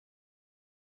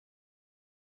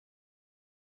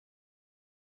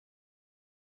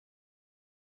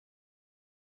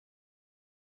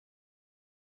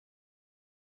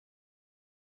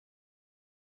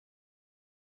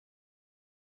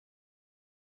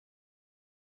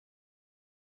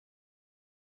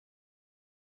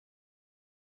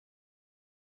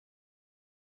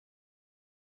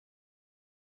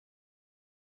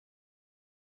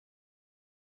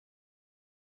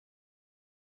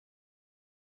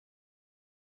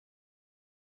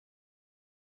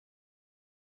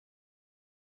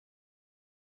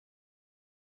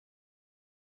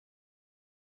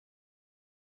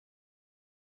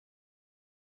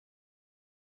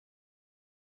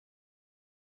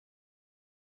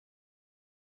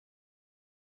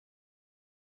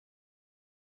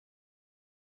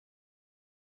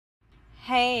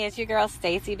Hey, it's your girl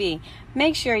Stacy B.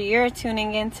 Make sure you're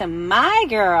tuning in to my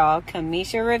girl,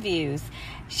 Kamisha Reviews.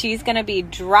 She's going to be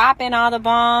dropping all the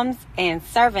bombs and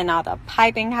serving all the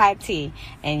piping hot tea.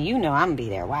 And you know I'm going to be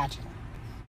there watching.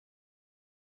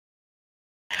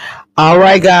 All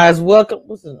right, guys, welcome.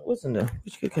 What's in there?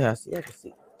 Which can I see? I can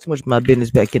see too much of my business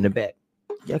back in the back.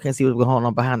 Y'all can't see what's going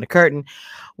on behind the curtain.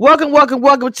 Welcome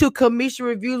to Kamisha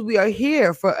Reviews. We are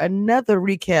here for another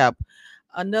recap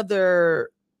over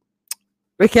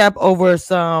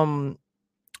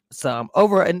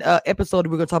over an episode that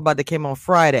we're gonna talk about that came on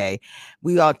Friday.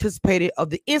 We anticipated of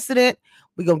the incident.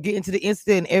 We're gonna get into the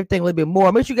incident and everything a little bit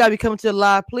more. Make sure you guys be coming to the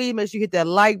live. Please make sure you hit that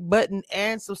like button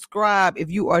and subscribe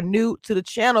if you are new to the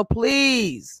channel,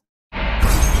 please.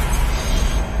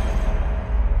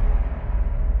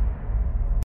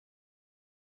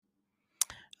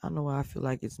 I don't know why I feel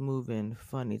like it's moving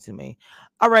funny to me.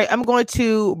 All right, I'm going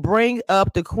to bring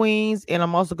up the queens, and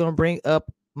I'm also going to bring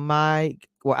up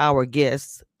our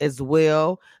guests as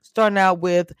well. Starting out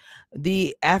with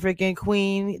the African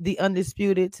queen, the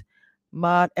undisputed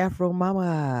Mod Afro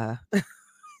Mama.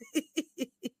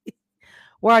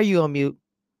 Why are you on mute?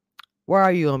 Go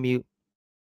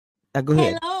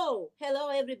ahead. Hello,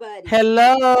 everybody.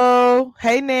 Hello.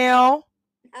 Hey, now.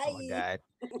 Hi. Oh my God,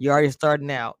 you already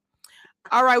starting out.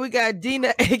 All right, we got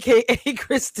Dina, aka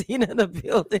Christina, in the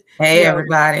building. Hey,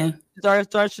 everybody.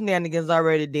 Start shenanigans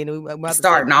already, Dina. We're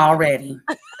starting already.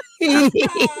 I'm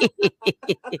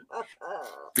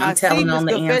telling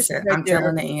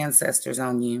the ancestors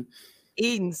on you.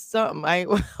 Eating something.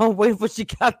 I'm waiting for she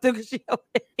got through.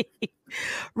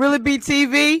 Really be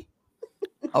TV?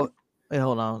 Oh, wait,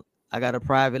 hold on. I got a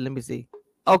private. Let me see.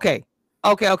 Okay.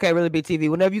 Really be TV.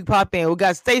 Whenever you pop in, we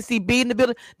got Stacy B in the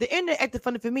building. The internet acted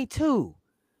funny for me too.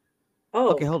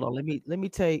 Oh, okay. Hold on. Let me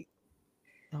take.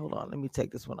 Hold on. Let me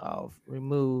take this one off.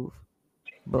 Remove.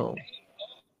 Boom.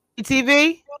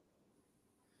 TV.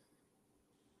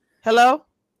 Hello.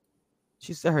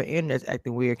 She said her internet's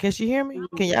acting weird. Can she hear me?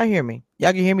 Can y'all hear me?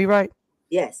 Y'all can hear me, right?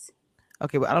 Yes.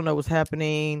 Okay, but I don't know what's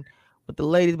happening with the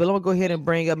ladies, but I'm gonna go ahead and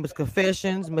bring up Miss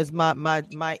Confessions, Miss my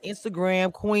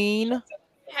Instagram queen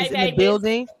is in the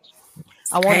building.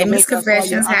 I want to Miss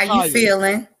Confessions, how you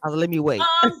feeling? Let me wait.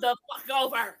 The fuck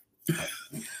over.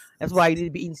 That's why you need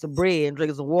to be eating some bread and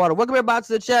drinking some water. Welcome everybody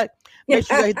to the chat. Make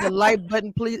sure you hit the like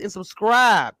button, please, and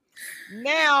subscribe.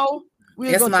 Now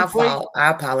it's my fault.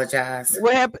 I apologize.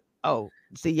 What happened? Oh,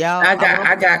 see y'all.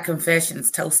 I got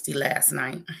confessions toasty last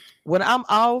night. When I'm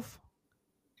off,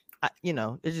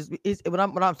 it's when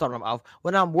I'm sorry, I'm off.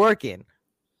 When I'm working,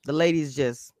 the ladies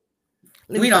just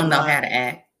we don't know how to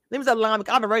act. Let me stop lying.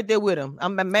 I'm right there with him.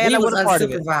 I'm mad. We was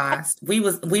unsupervised. We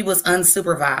was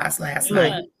unsupervised last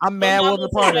night. I'm mad. Wasn't a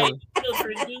part of it.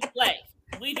 Children do play.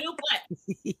 We do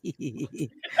play.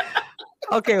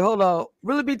 Okay, hold on.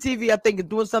 Really Be TV, I think, is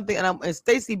doing something, and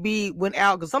Stacy B went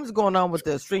out because something's going on with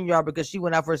the StreamYard because she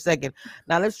went out for a second.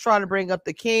 Now let's try to bring up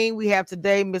the king we have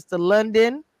today, Mr.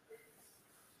 London.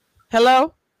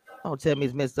 Hello. Don't tell me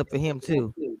it's messed up for him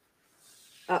too.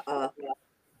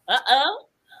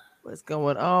 What's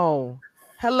going on?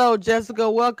 Hello, Jessica.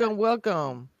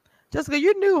 Welcome. Jessica,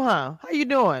 you're new, huh? How you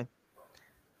doing?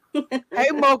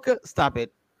 Hey, Mocha. Stop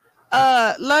it.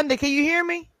 London, can you hear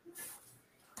me?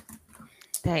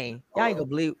 Dang, y'all ain't gonna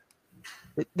believe.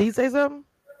 Did he say something?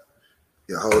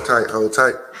 Yeah, hold tight.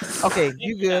 Okay,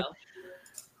 you good.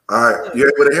 All right, you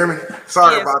able to hear me?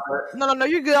 Sorry about that. No,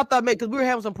 you're good. I thought, because we were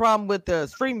having some problem with the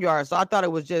StreamYard, so I thought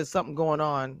it was just something going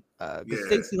on. Because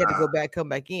Stacey had to come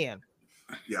back in.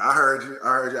 Yeah, I heard you.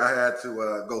 I had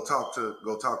to go talk to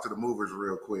the movers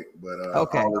real quick, but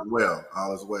okay.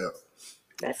 All is well.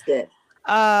 That's good.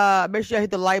 Make sure you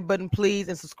hit the like button, please,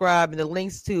 and subscribe. And the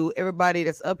links to everybody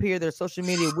that's up here, their social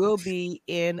media will be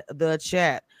in the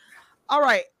chat. All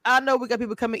right, I know we got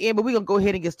people coming in, but we're gonna go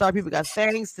ahead and get started. People got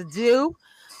things to do.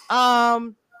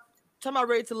 Talking about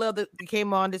Ready to Love that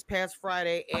came on this past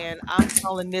Friday, and I'm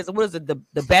calling this, what is it,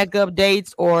 the backup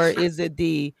dates, or is it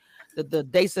the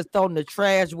dates that's thrown in the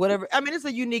trash, whatever? I mean, it's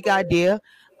a unique idea.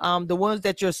 The ones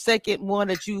that your second one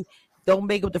that you don't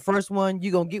make up the first one,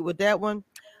 you're gonna get with that one.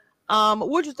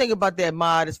 What you think about that,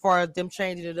 Mod, as far as them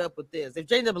changing it up with this? They've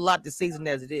changed up a lot this season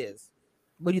as it is.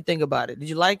 What do you think about it? Did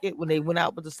you like it when they went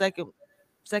out with the second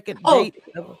date?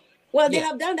 Well, they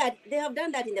have done that. They have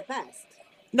done that in the past.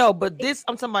 No, but this,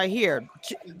 I'm talking about here.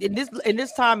 In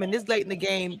this time, in this late in the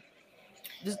game,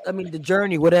 the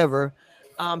journey, whatever.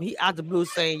 He out the blue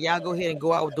saying, y'all go ahead and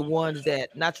go out with the ones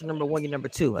that not your number one, your number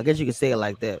two. I guess you could say it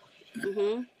like that.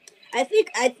 Mm-hmm. I think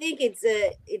it's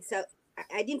a.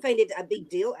 I didn't find it a big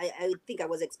deal. I think I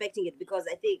was expecting it because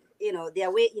I think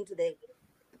their way into the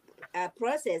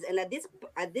process. And at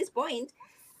this point,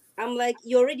 I'm like,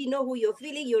 you already know who you're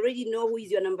feeling. You already know who is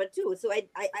your number two. So I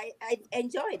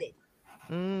enjoyed it.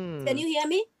 Can you hear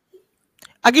me?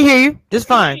 I can hear you just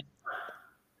fine.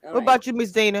 All What right. about you,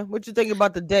 Miss Dana? What you think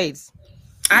about the dates?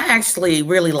 I actually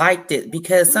really liked it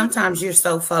because sometimes you're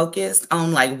so focused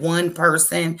on like one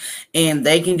person and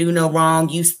they can do no wrong.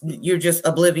 You're just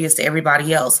oblivious to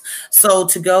everybody else. So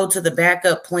to go to the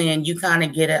backup plan, you kind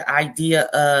of get an idea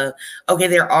of, okay,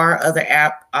 there are other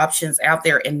options out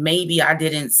there, and maybe I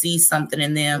didn't see something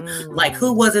in them. Like,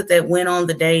 who was it that went on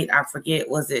the date? I forget.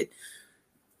 Was it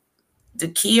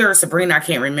dakiya or Sabrina? I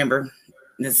can't remember.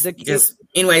 It's just,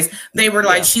 anyways, they were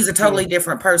like, she's a totally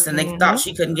different person. They thought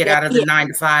she couldn't get out of the 9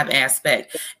 to 5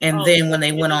 aspect. And then when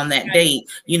they went on that date,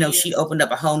 you know, she opened up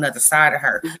a whole nother side of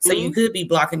her. So you could be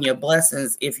blocking your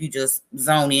blessings if you just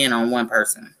zone in on one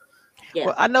person. Yeah.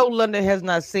 Well, I know London has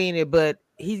not seen it, but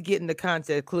he's getting the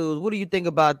context clues. What do you think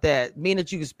about that? Meaning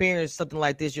that you experienced something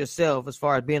like this yourself, as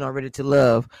far as being on Ready to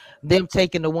Love, them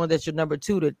taking the one that's your number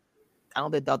two that I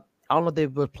don't know if they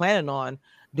were planning on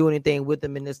doing anything with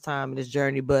them in this time in this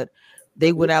journey, but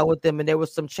they went out with them and there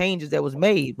was some changes that was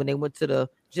made when they went to the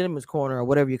gentleman's corner or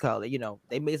whatever you call it. You know,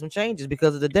 they made some changes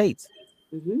because of the dates.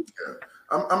 Yeah.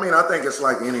 I mean, I think it's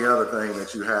like any other thing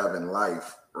that you have in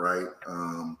life, right?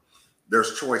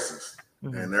 There's choices,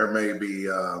 and there may be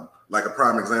like a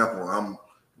prime example. I'm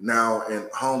now in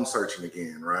home searching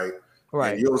again, right?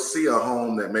 Right. And you'll see a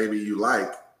home that maybe you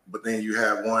like, but then you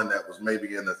have one that was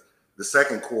maybe in the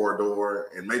second corridor,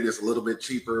 and maybe it's a little bit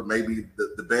cheaper. Maybe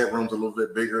the bedroom's a little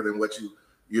bit bigger than what you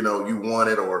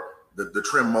wanted, or the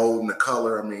trim mold and the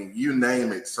color. I mean, you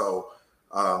name it. So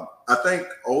I think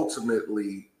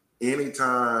ultimately,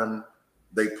 anytime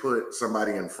they put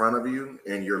somebody in front of you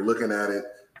and you're looking at it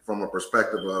from a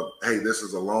perspective of, hey, this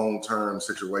is a long-term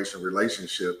situation,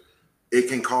 relationship, it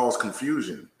can cause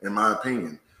confusion, in my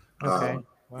opinion. Okay.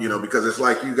 You know, because it's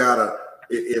like you gotta,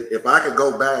 if I could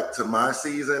go back to my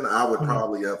season, I would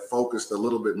probably have focused a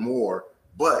little bit more,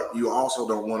 but you also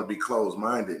don't want to be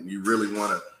closed-minded, and you really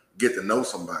want to get to know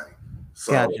somebody.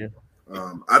 So Gotcha.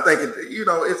 I think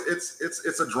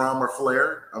it's a drama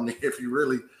flair. I mean, if you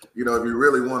really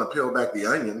want to peel back the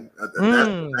onion, that's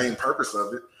the main purpose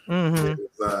of it. Is,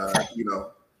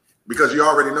 because you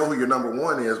already know who your number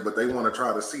one is, but they want to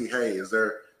try to see, hey, is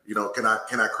there, can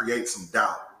I create some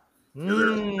doubt? Is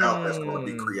there some doubt that's going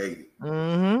to be created?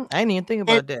 I didn't even think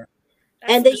about that.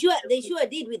 And they sure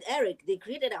did with Eric. They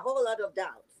created a whole lot of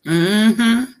doubt.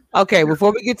 Okay,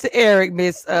 before we get to Eric,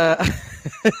 Miss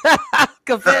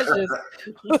Confessions,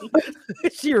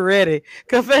 she ready.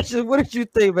 Confessions, what did you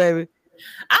think, baby?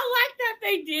 I like that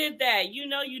they did that. You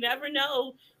know, you never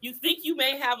know. You think you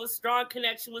may have a strong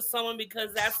connection with someone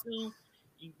because that's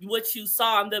what you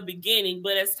saw in the beginning.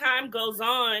 But as time goes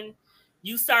on,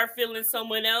 you start feeling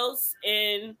someone else,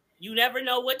 and you never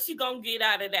know what you're going to get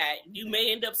out of that. You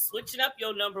may end up switching up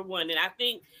your number one. And I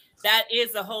think that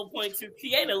is the whole point, to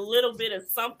create a little bit of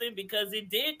something, because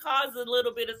it did cause a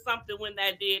little bit of something when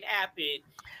that did happen.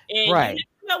 And you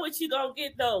never know what you're going to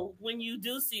get, though, when you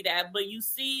do see that. But you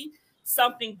see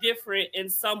something different in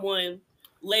someone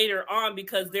later on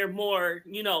because they're more,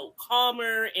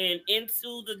 calmer and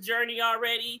into the journey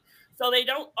already. So they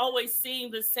don't always seem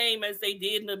the same as they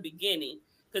did in the beginning,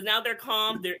 because now they're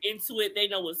calm, they're into it, they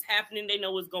know what's happening, they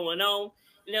know what's going on.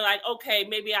 And they're like, okay,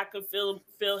 maybe I could feel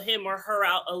him or her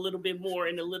out a little bit more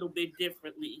and a little bit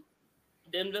differently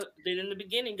than in the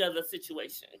beginning of the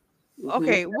situation.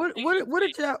 Okay, what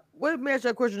made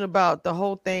your question about the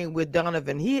whole thing with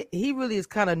Donovan? He really is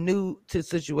kind of new to the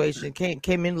situation,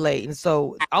 came in late, and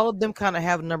so all of them kind of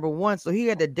have number one. So he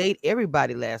had to date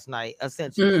everybody last night,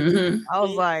 essentially. I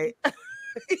was like,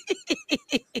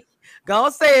 go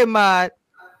on, say it, Maud.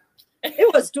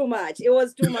 It was too much. It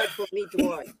was too much for me to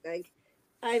watch. Like,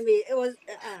 I mean, it was.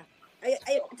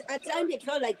 At times it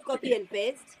felt like copy and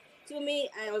paste to me.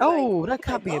 I was that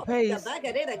copy and paste. Back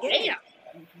at it again. Yeah.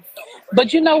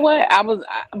 But you know what? I was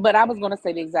going to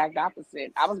say the exact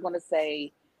opposite. I was going to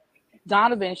say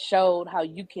Donovan showed how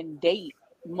you can date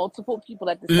multiple people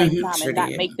at the same time and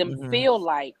not make them feel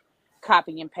like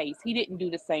copy and paste. He didn't do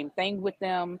the same thing with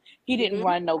them. He didn't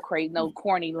run no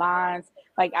corny lines.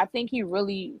 Like, I think it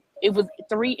was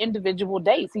 3 individual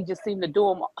dates. He just seemed to do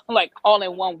them like all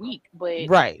in 1 week. But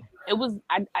it was,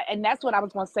 and that's what I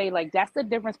was going to say. Like, that's the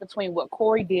difference between what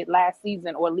Corey did last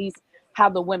season, or at least how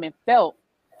the women felt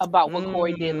about what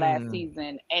Corey did last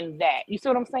season, and that. You see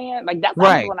what I'm saying? Like, that's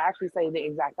why I'm going to actually say the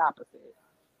exact opposite.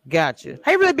 Gotcha.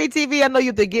 Hey, Really Big TV, I know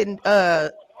you've been getting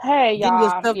hey, getting your y'all.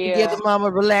 stuff together,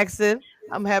 mama, relaxing.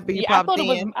 I'm happy you Yeah, popped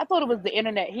in. I thought it was the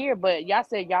internet here, but y'all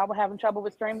said y'all were having trouble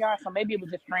with StreamYard, so maybe it was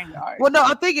just StreamYard. Well, no,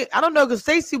 I don't know, because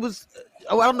Stacey was.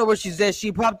 Oh, I don't know what she said.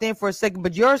 She popped in for a second,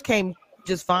 but yours came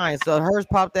just fine. So hers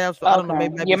popped out. So I don't know.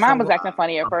 Maybe Yeah, mine was something. acting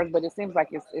funny at first, but it seems like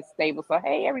it's stable. So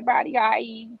hey, everybody,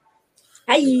 hi.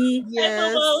 Hi.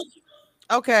 Yes.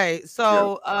 Okay.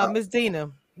 So, Miss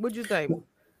Dina, what'd you think?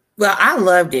 Well, I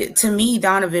loved it. To me,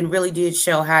 Donovan really did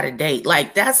show how to date.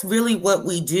 Like, that's really what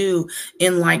we do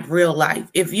in like real life.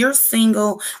 If you're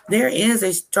single, there is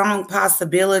a strong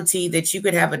possibility that you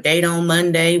could have a date on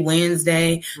Monday,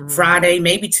 Wednesday, Friday,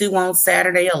 maybe 2 on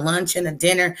Saturday, a lunch and a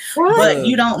dinner, but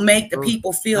you don't make the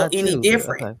people feel any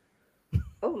different. Okay.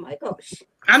 Oh my gosh.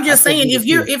 I'm just saying, if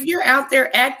you're out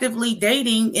there actively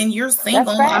dating and you're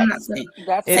single, I'm not saying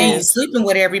you're sleeping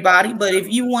with everybody, but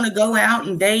if you want to go out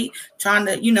and date, trying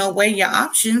to, weigh your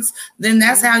options, then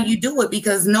that's how you do it,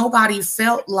 because nobody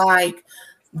felt like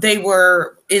they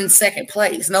were in second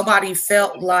place. Nobody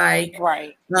felt like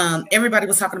everybody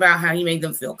was talking about how he made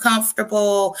them feel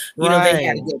comfortable. They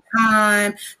had a good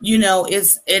time.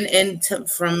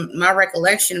 From my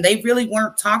recollection, they really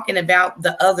weren't talking about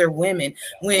the other women.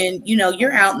 When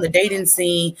you're out in the dating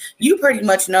scene, you pretty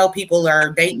much know people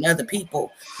are dating other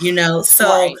people.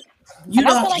 So. You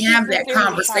don't have that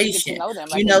conversation.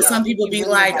 Some people be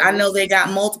like, I know they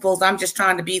got multiples. I'm just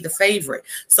trying to be the favorite.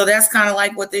 So that's kind of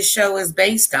like what this show is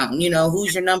based on.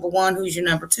 Who's your number one? Who's your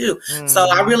number two? So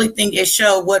I really think it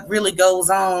showed what really goes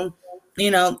on,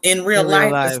 in real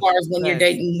life as far as when you're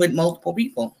dating with multiple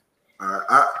people.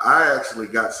 I actually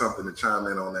got something to chime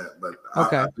in on that, but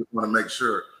I just want to make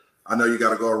sure. I know you got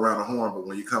to go around the horn, but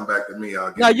when you come back to me, I'll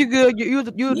get No, you good.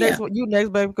 You next one. You next,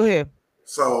 baby. Go ahead.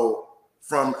 So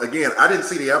again, I didn't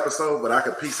see the episode, but I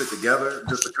could piece it together,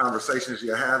 just the conversations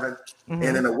you're having.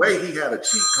 And in a way, he had a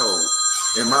cheat code,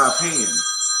 in my opinion.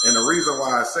 And the reason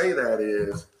why I say that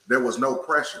is there was no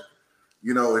pressure.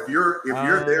 If you're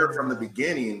there from the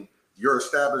beginning, you're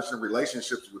establishing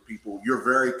relationships with people. You're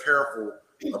very careful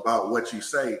about what you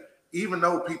say, even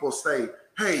though people say,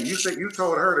 hey, you said you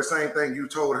told her the same thing you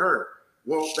told her.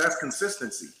 Well, that's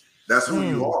consistency. That's who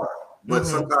you are. But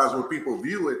sometimes when people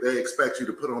view it, they expect you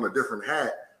to put on a different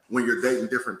hat when you're dating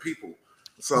different people.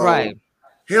 So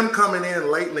him coming in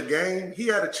late in the game, he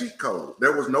had a cheat code.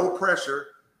 There was no pressure.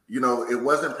 It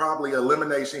wasn't probably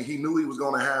elimination. He knew he was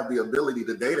going to have the ability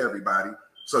to date everybody,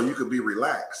 so you could be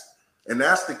relaxed. And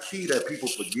that's the key that people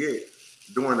forget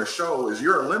during the show is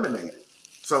you're eliminated.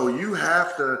 So you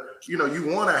have to, you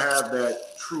want to have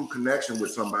that true connection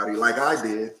with somebody like I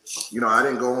did. I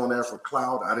didn't go on there for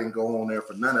clout. I didn't go on there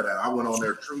for none of that. I went on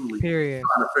there truly trying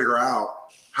to figure out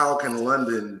how can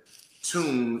London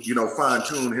fine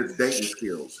tune his dating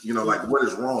skills, like what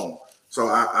is wrong. So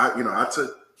I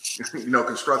took,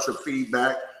 constructive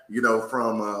feedback,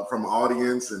 from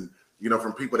audience and,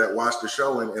 from people that watched the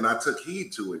show and I took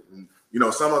heed to it. And,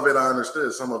 some of it I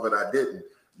understood, some of it I didn't,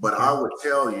 but I would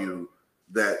tell you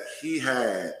that he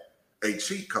had a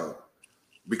cheat code,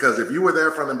 because if you were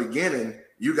there from the beginning,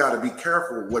 you got to be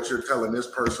careful what you're telling this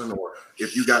person, or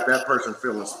if you got that person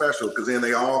feeling special, because then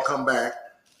they all come back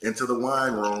into the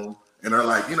wine room and they're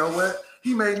like, you know what?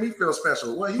 He made me feel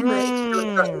special. Well, he made me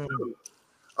feel special too.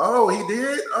 Oh, he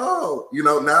did? Oh,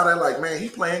 now they're like, man, he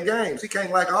playing games. He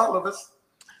can't like all of us.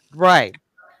 Right.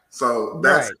 So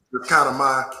that's kind of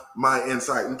my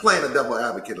insight and playing the devil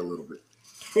advocate a little bit.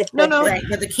 No. Right.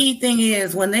 But the key thing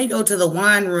is when they go to the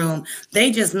wine room,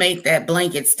 they just make that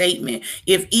blanket statement.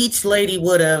 If each lady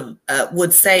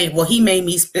would say, well, he made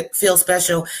me feel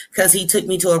special because he took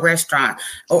me to a restaurant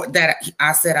or that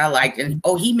I said I liked. And,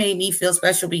 he made me feel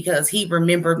special because he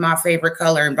remembered my favorite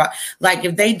color. And like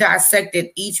if they dissected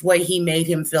each way he made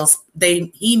them feel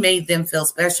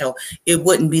special, it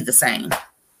wouldn't be the same.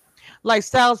 Like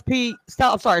Styles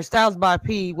by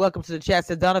P, welcome to the chat,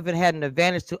 said Donovan had an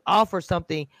advantage to offer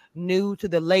something new to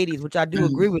the ladies, which I do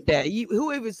agree with that.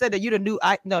 Who even said that you're the new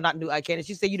not new eye candy?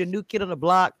 She said you're the new kid on the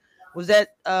block. Was that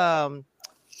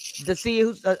dakiya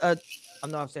who's I'm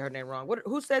not saying her name wrong.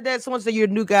 Who said that? Someone said you're a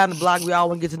new guy on the block. We all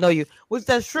want to get to know you. Which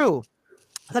that's true.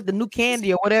 It's like the new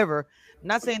candy or whatever.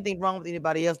 Not saying anything wrong with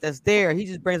anybody else that's there. He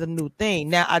just brings a new thing.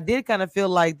 Now I did kind of feel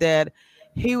like that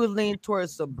he was leaning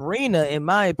towards Sabrina, in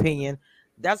my opinion.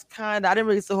 That's I didn't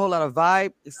really see a whole lot of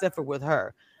vibe except for with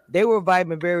her. They were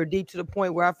vibing very deep to the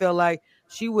point where I felt like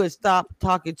she would stop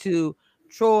talking to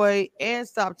Troy and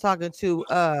stop talking to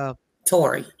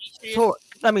Tori. Tori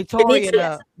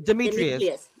and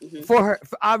Demetrius. For her,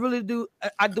 I really do.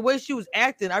 The way she was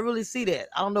acting, I really see that.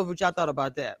 I don't know what y'all thought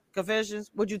about that.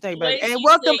 Confessions, what you think about it? And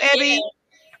welcome, Evie.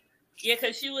 Yeah,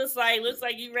 because she was like, looks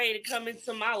like you ready to come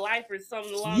into my life or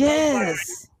something along those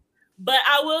lines. But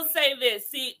I will say this.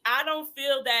 See, I don't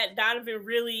feel that Donovan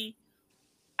really.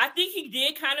 I think he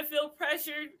did kind of feel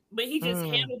pressured, but he just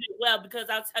handled it well, because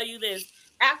I'll tell you this.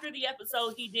 After the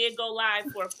episode, he did go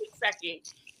live for a quick second.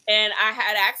 And I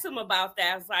had asked him about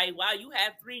that. I was like, wow, you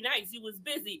had 3 nights. You was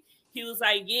busy. He was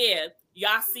like, yeah,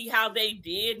 y'all see how they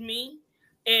did me?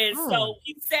 And so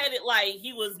he said it like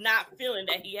he was not feeling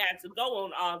that he had to go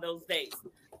on all those dates.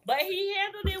 But he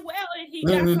handled it well, and he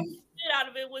got something out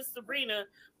of it with Sabrina.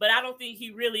 But I don't think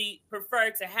he really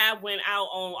preferred to have went out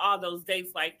on all those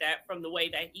dates like that, from the way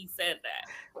that he said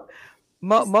that.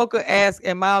 Mocha asked,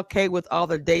 am I okay with all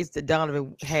the dates that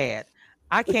Donovan had?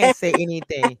 I can't say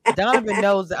anything. Donovan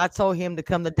knows that I told him to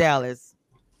come to Dallas.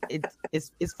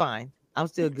 It's fine. I'm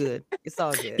still good. It's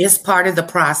all good. It's part of the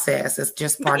process. It's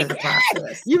just part of the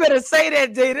process. You better say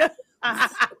that, Dana.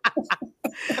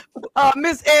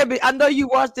 Miss Abby, I know you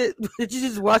watched it. Did you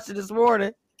just watch it this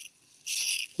morning?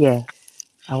 Yeah,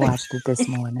 I watched it this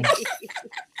morning.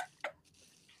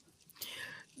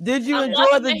 Did you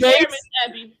enjoy the dates?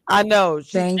 I know.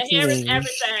 Thank you. Is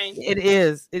everything. It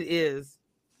is. It is.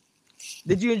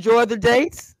 Did you enjoy the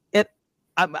dates?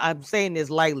 I'm saying this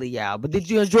lightly, y'all, but did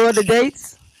you enjoy the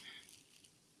dates?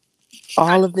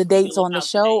 All of the dates on the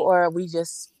show, or are we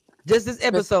just this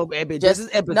episode, baby? Just this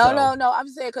episode. No. I'm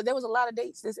saying because there was a lot of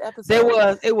dates this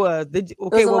episode. It was. Did you,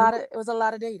 okay, it was a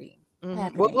lot of dating.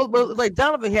 Well, like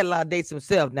Donovan had a lot of dates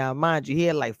himself. Now, mind you, he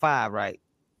had like 5, right?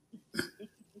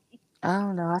 I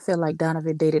don't know. I feel like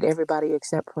Donovan dated everybody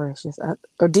except Precious.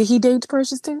 Or did he date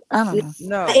Precious too? I don't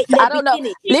know. No, I don't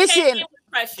know. Listen,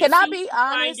 can I be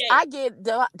honest? I get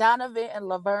Donovan and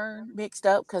Laverne mixed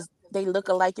up because they look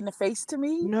alike in the face to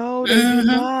me. No, they do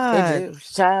not. They do.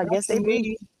 Child, I guess they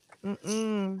do.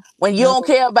 Mm-mm. When you don't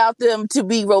care about them to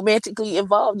be romantically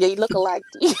involved, they look alike.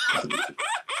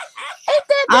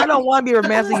 I don't want to be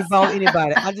romantically involved with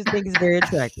anybody. I just think it's very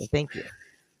attractive. Thank you.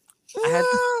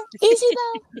 Is he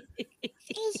though?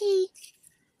 Is he?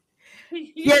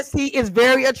 Yes, he is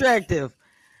very attractive.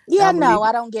 Yeah, no,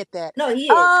 I don't get that. No, he is.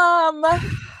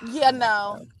 Yeah,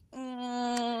 no.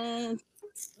 No.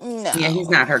 Yeah, he's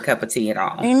not her cup of tea at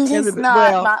all. And he's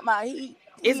not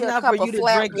it's not for you to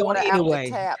drink on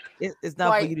anyway. It's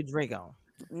not for you to drink on.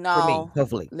 No. For me,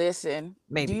 hopefully. Listen.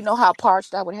 Maybe. Do you know how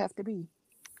parched I would have to be?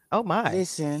 Oh my.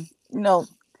 Listen. No.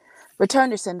 Return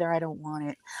to sender. I don't want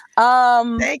it.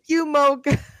 Thank you,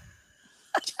 Mocha.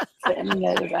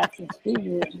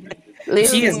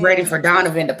 She is ready for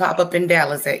Donovan to pop up in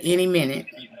Dallas at any minute.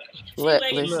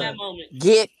 Listen,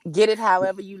 get it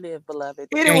however you live, beloved.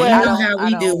 Anyway, you know how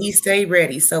we do. We stay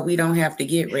ready, so we don't have to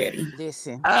get ready.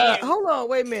 Listen. Hold on,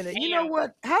 wait a minute. You know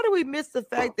what? How do we miss the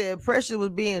fact that Precious was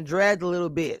being dragged a little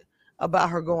bit about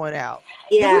her going out?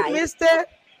 Yeah, did we miss that?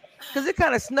 Because it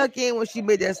kind of snuck in when she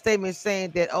made that statement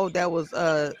saying that, that was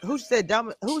who said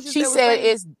she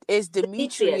said it's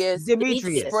Demetrius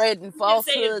spreading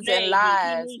falsehoods and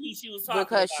lies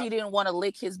because she didn't want to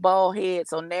lick his bald head,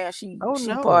 so now she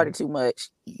partied too much.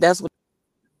 That's what.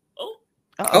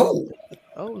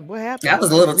 What happened? That was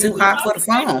a little too hot for the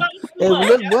phone.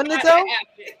 Wasn't it though?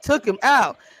 Took him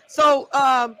out. So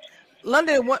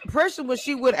London Precious, when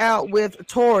she went out with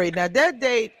Tori, now that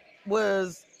date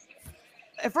was.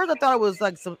 At first, I thought it was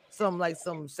like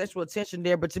some sexual tension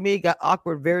there, but to me, it got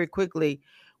awkward very quickly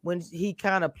when he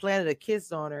kind of planted a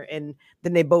kiss on her, and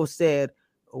then they both said,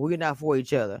 "We're not for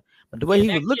each other." But the way he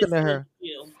was looking at her,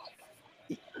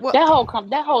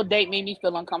 that whole date made me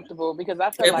feel uncomfortable because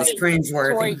I felt like it was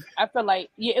cringeworthy. I felt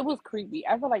like it was creepy.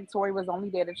 I feel like Tori was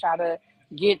only there to try to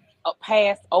get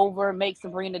passed over, make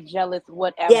Sabrina jealous,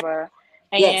 whatever.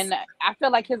 Yeah. And I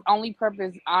feel like his only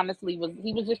purpose, honestly, was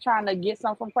he was just trying to get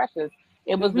something from Precious.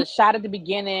 It was the shot at the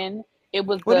beginning. It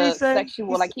was the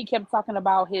sexual. Like he kept talking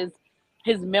about his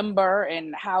member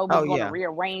and how we're going to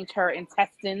rearrange her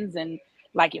intestines, and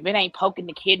like if it ain't poking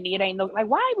the kidney, it ain't no. Like,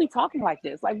 why are we talking like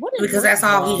this? Like, what is? Because that's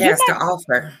all he has to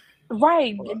offer.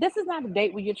 Right. This is not a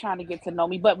date where you're trying to get to know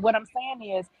me. But what I'm saying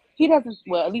is he doesn't.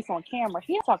 Well, at least on camera,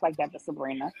 he don't talk like that to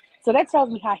Sabrina. So that tells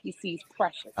me how he sees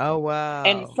Precious. Oh wow.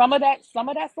 And some of that's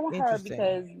on her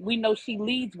because we know she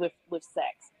leads with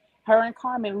sex. Her and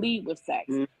Carmen lead with sex.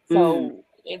 Mm-hmm. So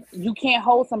you can't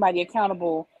hold somebody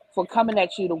accountable for coming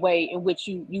at you the way in which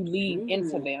you lead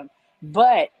into them.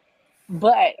 But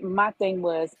my thing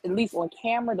was, at least on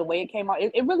camera, the way it came out,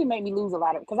 it really made me lose a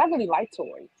lot of, because I really liked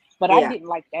Tori, but I didn't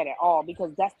like that at all,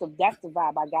 because that's the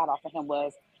vibe I got off of him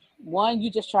was, one,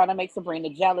 you just trying to make Sabrina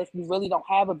jealous. You really don't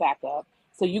have a backup.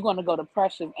 So you're going to go to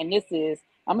Precious, and this is,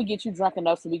 I'm going to get you drunk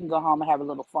enough so we can go home and have a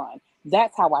little fun.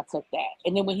 That's how I took that.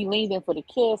 And then when he leaned in for the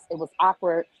kiss, it was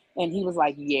awkward. And he was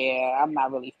like, yeah, I'm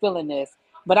not really feeling this.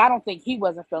 But I don't think he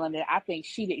wasn't feeling it. I think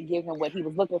she didn't give him what he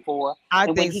was looking for. I And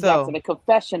when think he got to so. the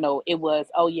confessional, it was,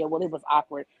 oh yeah, well, it was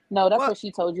awkward. No, that's Well, what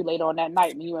she told you later on that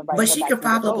night when you invited But her she back could to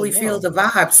your oh probably room. feel no. the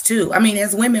vibes too. I mean,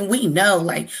 as women, we know,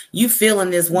 like, you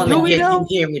feeling this Do woman, we yet you know?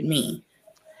 here with me.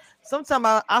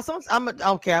 Sometimes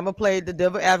okay. I'm gonna play the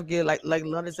devil advocate, like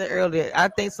London said earlier. I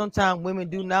think sometimes women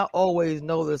do not always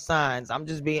know the signs. I'm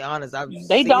just being honest. I've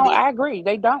They seen don't. it. I agree.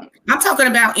 They don't. I'm talking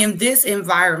about in this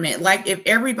environment. Like, if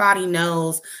everybody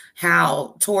knows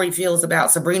how Tori feels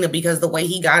about Sabrina because the way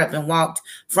he got up and walked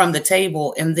from the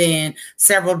table, and then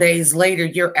several days later,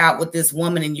 you're out with this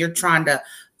woman and you're trying to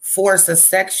force a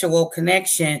sexual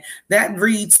connection, that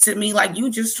reads to me like you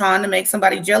just trying to make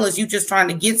somebody jealous. You just trying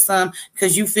to get some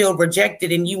because you feel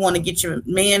rejected and you want to get your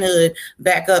manhood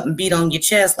back up and beat on your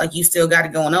chest like you still got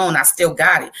it going on. I still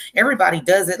got it. Everybody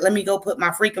does it. Let me go put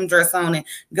my freakum dress on and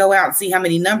go out and see how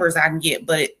many numbers I can get.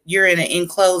 But you're in an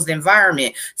enclosed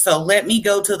environment. So let me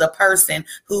go to the person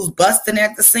who's busting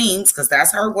at the seams, because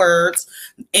that's her words,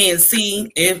 and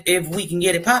see if we can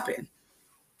get it popping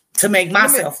to make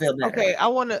myself feel better. Okay, I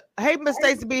want to. Hey, Miss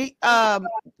Stacey B.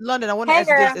 London. I want to Hey, ask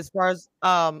you this girl. as far as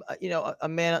a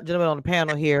man, gentleman on the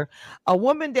panel here, a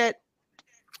woman that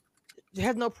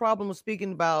has no problem with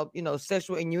speaking about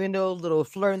sexual innuendo, little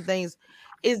flirting things.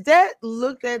 Is that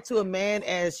looked at to a man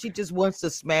as she just wants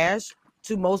to smash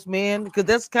to most men? Because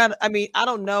that's kind of, I mean, I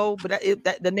don't know, but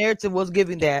that the narrative was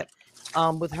giving that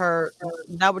with her,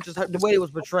 not with just her, the way it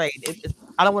was portrayed.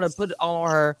 I don't want to put it all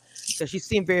on her because she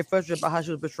seemed very frustrated about how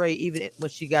she was portrayed, even when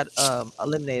she got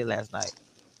eliminated last night.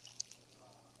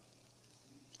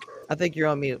 I think you're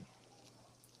on mute.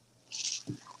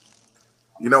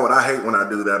 You know what? I hate when I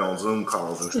do that on Zoom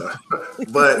calls and stuff.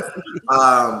 But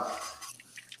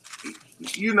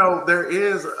there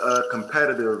is a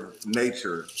competitive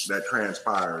nature that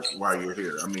transpires while you're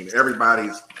here. I mean,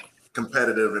 everybody's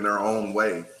competitive in their own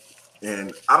way.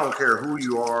 And I don't care who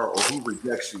you are or who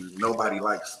rejects you. Nobody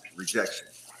likes rejection.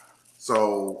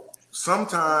 So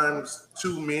sometimes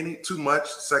too much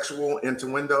sexual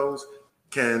innuendos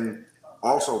can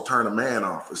also turn a man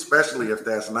off, especially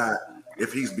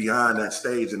if he's beyond that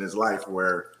stage in his life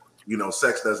where,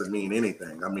 sex doesn't mean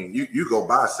anything. I mean, you go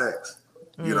buy sex,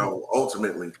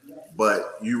 ultimately,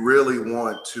 but you really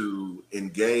want to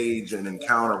engage and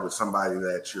encounter with somebody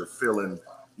that you're feeling,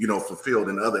 fulfilled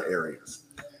in other areas.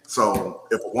 So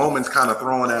if a woman's kind of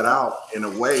throwing that out, in a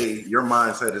way, your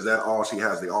mindset is that all she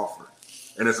has to offer.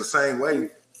 And it's the same way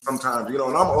sometimes, and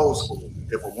I'm old school.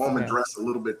 If a woman dressed a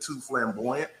little bit too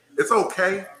flamboyant, it's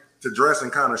okay to dress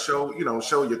and kind of show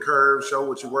your curves, show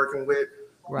what you're working with,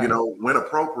 Right. When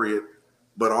appropriate.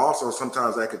 But also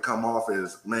sometimes that could come off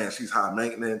as, man, she's high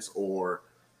maintenance, or,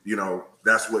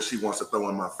 that's what she wants to throw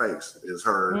in my face is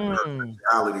her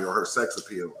sexuality or her sex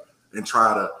appeal, and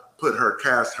try to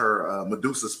cast her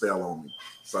Medusa spell on me.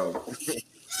 So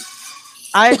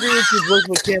I agree with you, Brooke,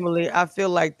 with Kimberly. I feel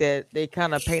like that they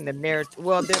kind of paint the narrative.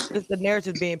 Well, it's the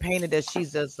narrative being painted that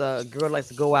she's just a girl likes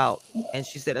to go out, and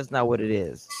she said that's not what it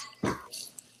is.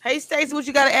 Hey, Stacey, what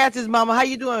you got to ask this, Mama? How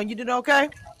you doing? You doing okay?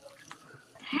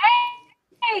 Hey,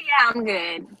 yeah, I'm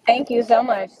good. Thank you so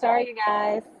much. Sorry, you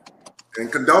guys.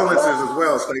 and condolences as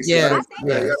well, Stacey. I Yes, didn't see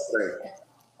that yesterday.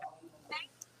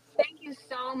 Thank you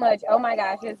so much. Oh my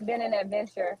gosh, it's been an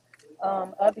adventure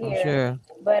up I'm here. sure.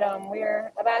 But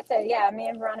we're about to, me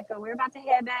and Veronica, we're about to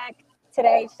head back to the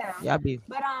H-Town. Y'all be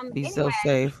so Anyway,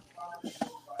 safe.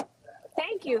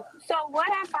 thank you. So what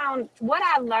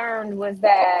I learned was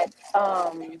that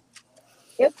it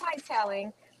was quite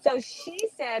telling. So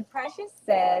Precious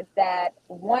said that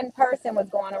one person was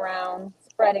going around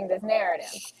spreading this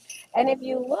narrative. And if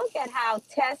you look at how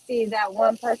testy that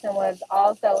one person was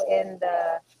also in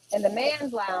the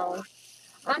man's lounge,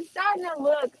 I'm starting to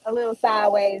look a little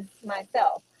sideways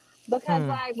myself. Because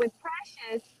like with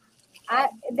Precious,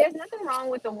 there's nothing wrong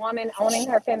with a woman owning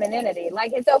her femininity.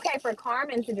 Like it's okay for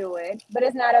Carmen to do it, but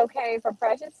it's not okay for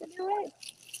Precious to do it.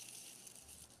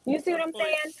 You see what I'm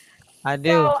saying? I So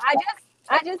do.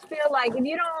 I just feel like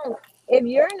if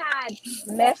you're not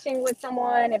meshing with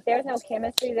someone, if there's no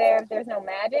chemistry there, if there's no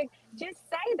magic, just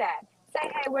say that. Say,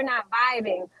 hey, we're not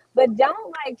vibing. But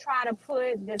don't like try to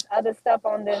put this other stuff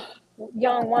on this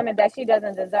young woman that she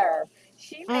doesn't deserve.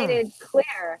 She made it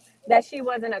clear that she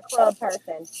wasn't a club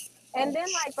person. And then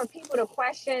like for people to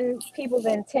question people's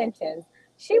intentions,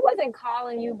 she wasn't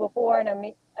calling you before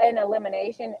an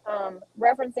elimination,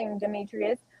 referencing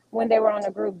Demetrius when they were on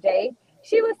a group date.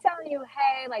 She was telling you,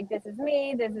 hey, like this is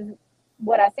me, this is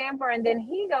what I stand for. And then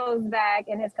he goes back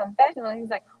in his confessional and he's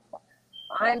like,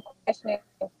 I'm questioning,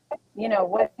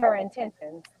 what's her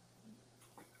intentions.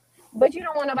 But you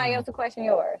don't want nobody else to question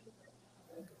yours.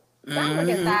 So I'm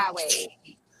looking sideways.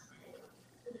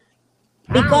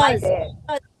 Because,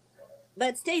 like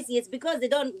but Stacey, it's because they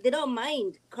don't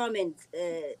mind comments.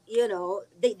 They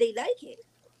like it,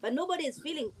 but nobody is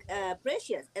feeling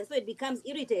precious, and so it becomes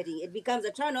irritating. It becomes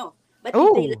a turn off. But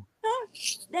if they like her,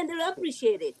 then they'll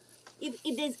appreciate it. If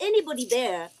there's anybody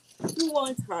there who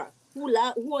wants her, who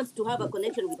wants to have a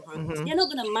connection with her, they're not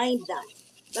gonna mind that.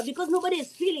 But because nobody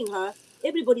is feeling her,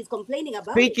 everybody's complaining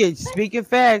about it. Speaking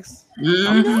facts.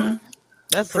 You know,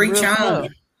 That's some real stuff.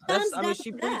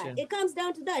 It comes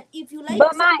down to that. If you like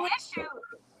but somebody,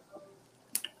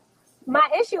 my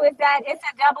issue is that it's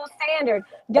a double standard.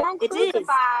 Don't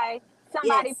crucify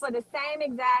somebody for the same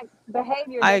exact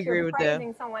behavior that you're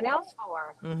praising someone else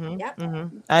for.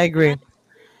 I agree.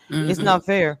 It's not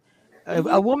fair.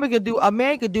 A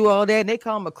man could do all that, and they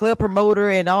call him a club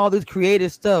promoter and all this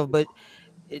creative stuff, but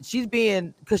she's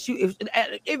being, because if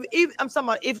I'm talking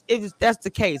about, if that's the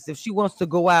case, if she wants to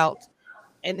go out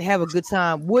and have a good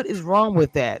time, what is wrong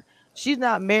with that? She's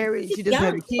not married. She doesn't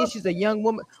have a kid. She's a young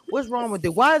woman. What's wrong with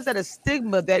it? Why is that a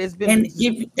stigma that has been?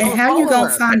 And how you gonna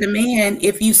find a man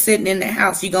if you sitting in the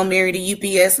house? You gonna marry the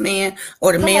UPS man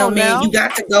or the mailman? You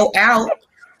got to go out.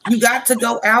 You got to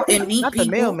go out and meet people.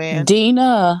 The mailman.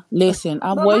 Dina, listen,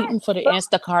 I'm waiting for the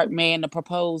Instacart man to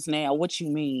propose now. What you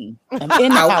mean? I'm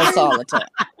in the house all the time.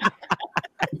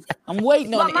 I'm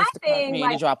waiting on the Instacart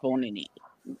man to drop on in it.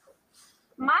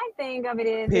 My thing of it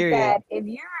is that if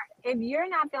you're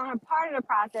not feeling a part of the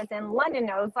process, and London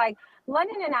knows, like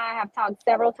London and I have talked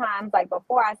several times, like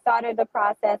before I started the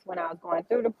process, when I was going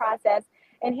through the process,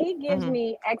 and he gives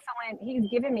me he's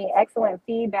given me excellent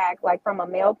feedback, like from a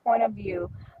male point of view,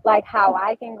 like how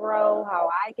I can grow, how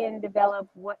I can develop,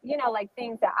 like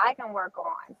things that I can work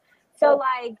on. So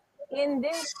like in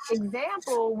this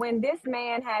example, when this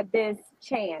man had this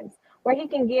chance where he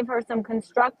can give her some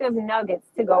constructive nuggets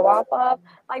to go off of,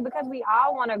 like, because we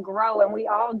all want to grow and we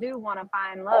all do want to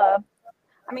find love.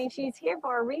 I mean, she's here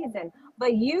for a reason,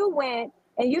 but you went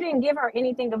and you didn't give her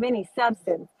anything of any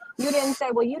substance. You didn't say,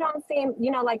 well, you don't seem,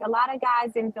 like a lot of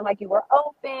guys didn't feel like you were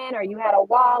open or you had a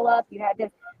wall up, you had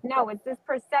this. No, it's this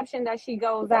perception that she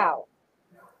goes out.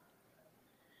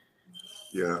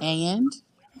 Yeah. And?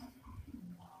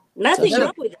 Nothing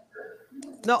wrong with it.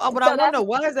 No, but I want to know,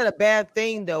 why is that a bad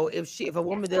thing though? If a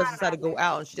woman does decide to go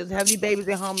out and she doesn't have any babies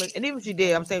at home, and even if she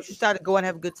did, I'm saying if she started to go and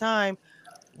have a good time,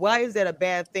 why is that a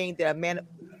bad thing that a man?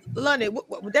 London,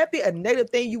 would that be a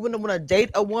negative thing? You wouldn't want to date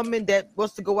a woman that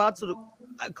wants to go out to the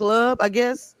club, I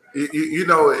guess. And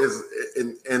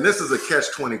this is a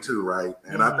catch-22, right?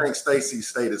 And I think Stacey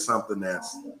stated something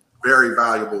that's very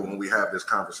valuable when we have this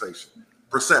conversation.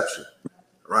 Perception,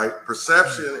 right?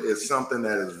 Perception is something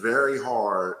that is very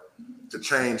hard to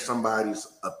change somebody's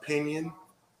opinion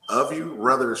of you,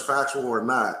 whether it's factual or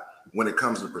not, when it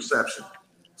comes to perception.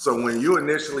 So when you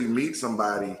initially meet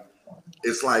somebody,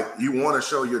 it's like you want to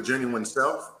show your genuine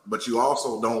self, but you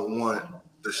also don't want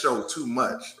to show too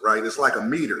much, right? It's like a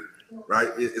meter, right?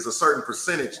 It's a certain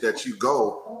percentage that you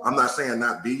go. I'm not saying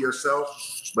not be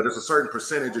yourself, but it's a certain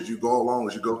percentage as you go along,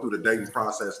 as you go through the dating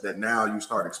process, that now you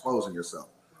start exposing yourself.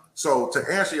 So to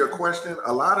answer your question,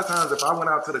 a lot of times if I went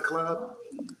out to the club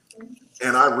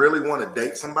and I really want to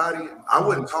date somebody, I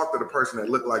wouldn't talk to the person that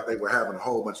looked like they were having a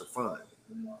whole bunch of fun.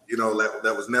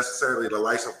 That was necessarily the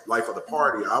life of the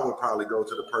party. I would probably go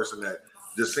to the person that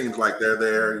just seems like they're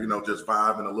there, just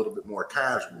vibing a little bit more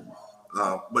casual.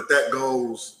 But that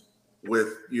goes with,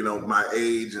 my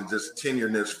age and just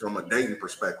tenureness from a dating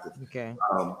perspective. Okay.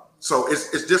 So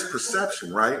it's just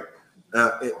perception, right?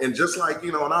 And just like,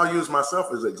 and I'll use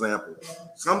myself as an example.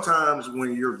 Sometimes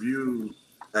when you're viewed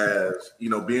as,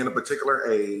 being a particular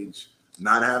age,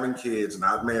 not having kids,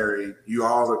 not married, you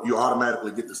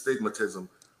automatically get the stigmatism,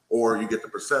 or you get the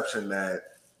perception that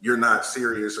you're not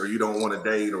serious, or you don't want to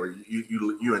date, or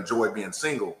you enjoy being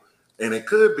single. And it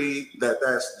could be that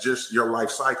that's just your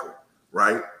life cycle,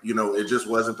 right? It just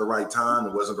wasn't the right time.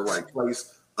 It wasn't the right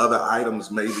place. Other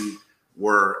items maybe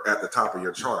were at the top of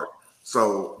your chart.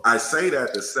 So I say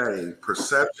that to say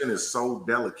perception is so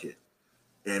delicate,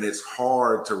 and it's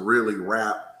hard to really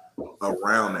wrap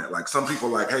around that. Like some people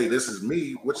like, hey, this is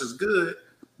me, which is good.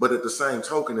 But at the same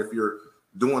token, if you're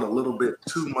doing a little bit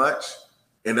too much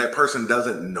and that person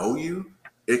doesn't know you,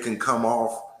 it can come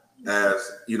off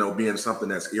as, being something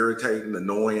that's irritating,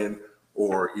 annoying,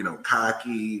 or,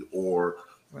 cocky, or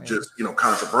just,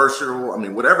 controversial. I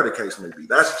mean, whatever the case may be.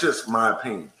 That's just my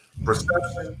opinion.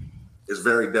 Perception is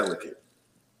very delicate.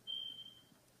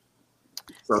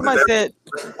 So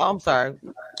I'm sorry.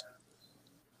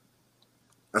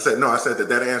 I said, no, I said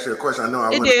that answered your question. I know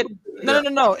it did.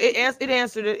 No. It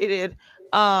answered it. It did.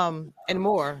 And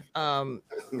more. I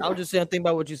was just saying think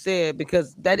about what you said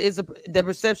because that is the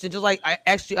perception. Just like I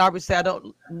actually obviously I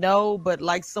don't know, but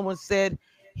like someone said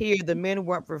here, the men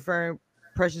weren't preferring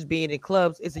Precious being in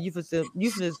clubs. It's a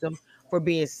euphemism for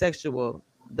being sexual.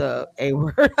 The A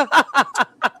word.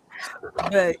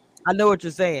 But I know what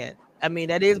you're saying. I mean,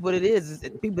 that is what it is.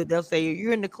 People they'll say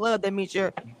you're in the club. That means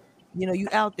you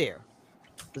out there.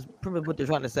 That's pretty much what they're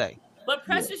trying to say. But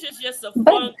Yeah. Precious is just a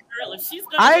But fun girl. If she's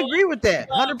gonna I go agree out with to the that,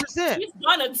 club, 100%. she's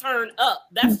gonna turn up.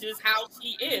 That's just how she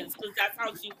is, because that's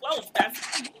how she flows. That's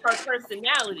her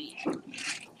personality.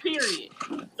 Period.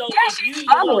 So yeah, if you she's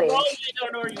either gonna bubbly. roll with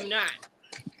it or you not.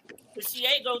 Because she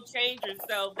ain't gonna change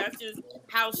herself. That's just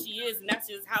how she is, and that's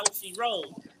just how she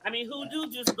rolls. I mean, who do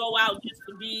just go out just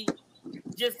to be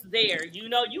just there? You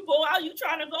know, you go out, you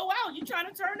trying to go out, you trying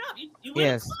to turn up. You in a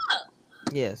Yes, club.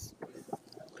 yes.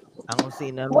 I don't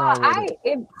see nothing Well, wrong with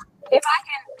it.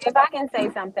 if I can say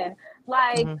something,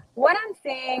 like Hmm. what I'm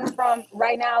seeing from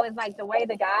right now is like the way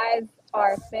the guys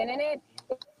are spinning it.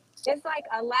 It's like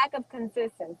a lack of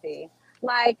consistency.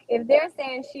 Like if they're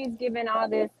saying she's giving all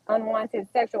this unwanted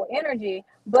sexual energy,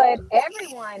 but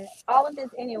everyone, all of this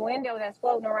innuendo that's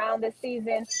floating around this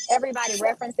season, everybody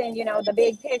referencing, the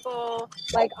big pickle,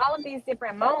 like all of these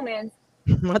different moments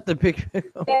Not the picture.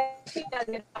 that she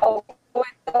doesn't know what's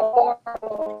so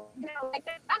horrible. Like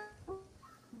I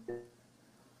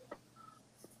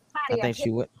somebody a think she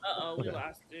would. We Okay.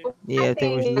 lost it. Yeah, I I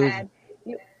think we think should lose. that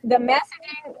the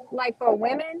messaging, like for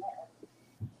women,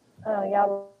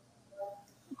 y'all.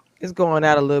 It's going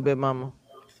out a little bit, Mama.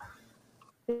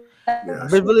 Yeah.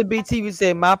 But really, BTV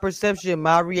said my perception,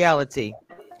 my reality.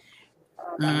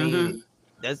 I Mm-hmm. mean,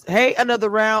 that's hey another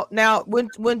round. Now, when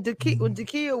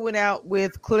Dakiya went out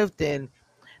with Clifton,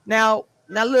 now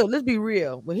look, let's be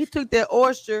real. When he took that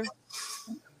oyster,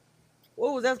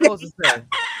 what was that supposed to say?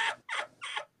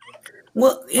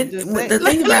 Well, I'm just saying. the Look,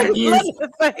 thing look about at it his blood is, in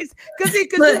his face, because he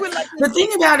but went like the this.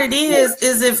 thing about it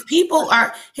is if people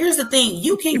are, here's the thing,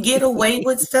 you can get away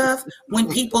with stuff when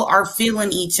people are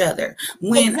feeling each other.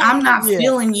 When I'm Exactly. not Yeah.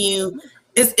 feeling you,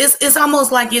 it's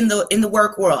almost like in the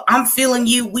work world. I'm feeling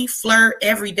you, we flirt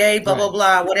every day, blah, blah, Right.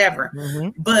 blah, whatever.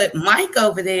 Mm-hmm. But Mike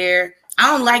over there, I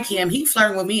don't like him. He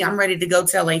flirting with me. I'm ready to go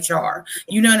tell HR.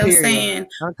 You know what I'm Period. saying?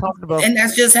 Uncomfortable. And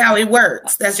that's just how it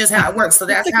works. That's just how it works. So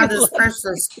that's how this Like,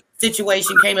 person's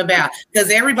situation came about. Because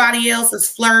everybody else is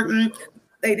flirting.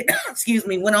 They, excuse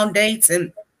me, went on dates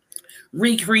and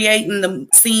recreating the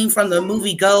scene from the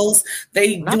movie Ghost.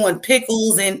 They not, doing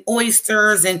pickles and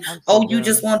oysters and I'm so oh, you done.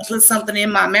 just want to put something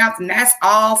in my mouth, and that's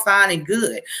all fine and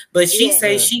good. But she Yeah.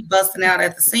 says Good. she busting out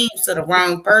at the seams to the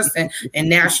wrong person, and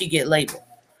now she get labeled.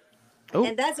 Oh,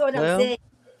 And that's what I'm well, saying.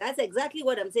 That's exactly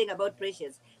what I'm saying about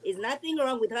Precious. Is nothing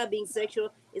wrong with her being sexual.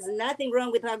 Is nothing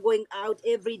wrong with her going out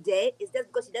every day. It's just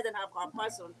because she doesn't have her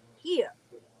person here.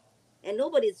 And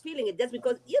nobody's feeling it just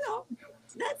because,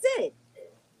 that's it.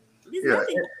 There's Yeah.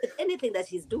 nothing wrong with anything that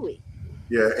she's doing.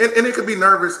 Yeah, and it could be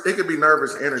nervous. It could be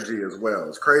nervous energy as well.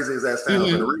 As crazy as that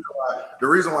sounds, and Mm-hmm. the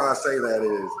reason why I say that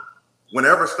is,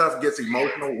 whenever stuff gets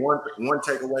emotional, one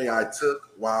takeaway I took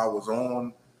while I was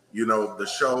on, the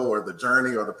show or the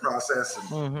journey or the process and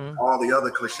mm-hmm. all the other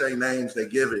cliche names they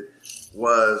give it,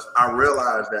 was I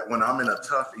realized that when I'm in a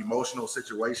tough emotional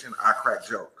situation, I crack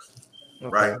jokes, Okay.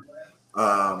 right?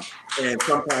 And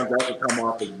sometimes that can come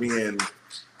off as being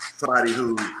somebody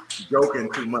who's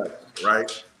joking too much,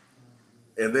 right?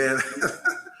 And then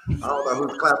I don't know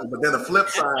who's clapping, but then the flip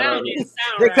That side of sound it, didn't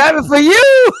sound They're right. coming for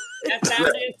you. That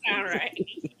sound didn't sound right.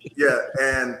 yeah.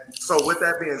 And so with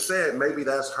that being said, maybe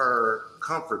that's her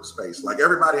comfort space. Like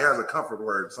everybody has a comfort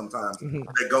word sometimes Mhm.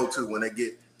 they go to when they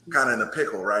get kind of in a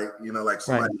pickle, right? Like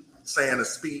somebody saying a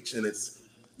speech and it's,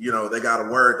 they got a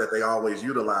word that they always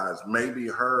utilize. Maybe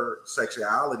her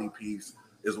sexuality piece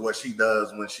is what she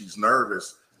does when she's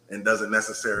nervous and doesn't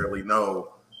necessarily know,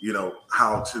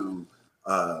 how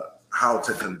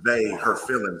to convey her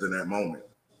feelings in that moment.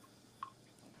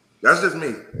 That's just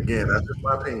me. Again, that's just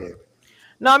my opinion.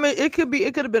 No, I mean it could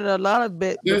have been a lot of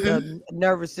bit with Mm-hmm.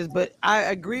 nervousness, but I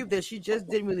agree that she just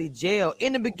didn't really gel.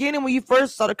 In the beginning, when you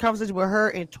first saw the conversation with her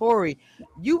and Tori,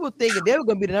 you were thinking they were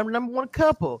gonna be the number one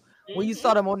couple when you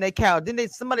saw them on that couch. Then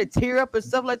somebody tear up and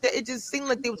stuff like that. It just seemed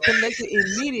like they was connected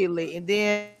immediately, and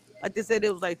then like they said,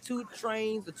 it was like two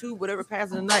trains or two whatever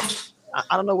passing the night.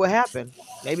 I don't know what happened.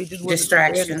 Maybe it just wasn't there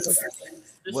in the Distractions. first.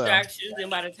 Well, Distractions, and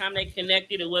by the time they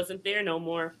connected, it wasn't there no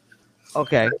more.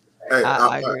 okay, Hey,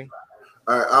 I agree.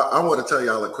 I want to tell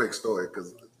y'all a quick story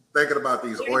because thinking about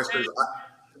these oysters,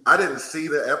 I didn't see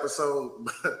the episode,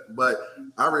 but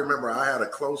I remember I had a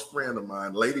close friend of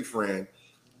mine, lady friend,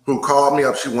 who called me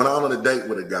up. She went out on a date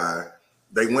with a guy.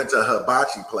 They went to a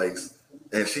hibachi place,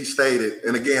 and she stated,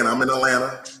 and again, I'm in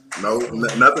Atlanta,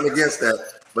 nothing against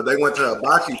that, but they went to a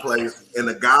hibachi place, and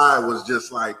the guy was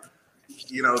just like,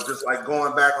 just like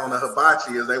going back on the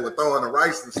hibachi as they were throwing the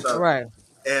rice and stuff. Right.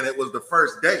 And it was the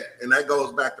first date, and that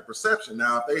goes back to perception.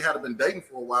 Now, if they had been dating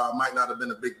for a while, it might not have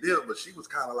been a big deal, but she was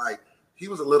kind of like, he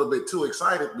was a little bit too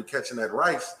excited to be catching that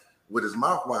rice with his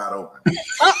mouth wide open.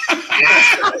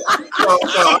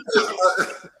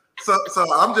 So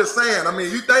I'm just saying, I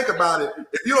mean, you think about it,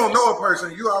 if you don't know a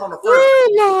person, you out on the first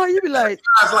no, you be like,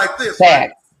 guys like this. Facts.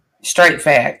 Right? Straight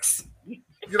facts.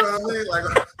 You know what I mean? Like,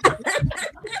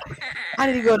 I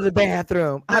need to go to the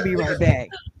bathroom. I'll be right back.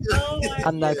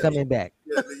 I'm not coming back.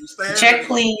 Check,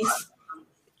 please.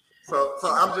 So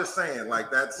I'm just saying,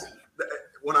 like, that's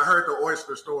when I heard the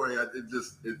oyster story,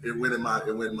 it went in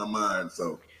my mind.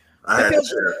 So I had to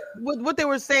share. What they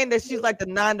were saying, that she's like the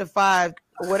 9 to 5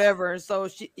 or whatever, and so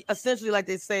she essentially, like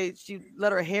they say, she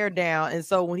let her hair down, and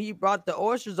so when he brought the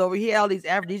oysters over, he had all these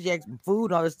aphrodisiacs, food,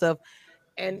 and all this stuff,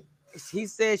 and he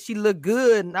said she looked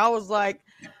good, and I was like,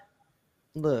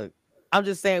 look, I'm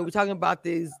just saying, we're talking about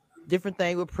these different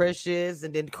things with Precious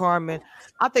and then Carmen.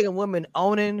 I think a woman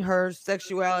owning her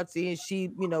sexuality and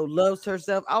she, loves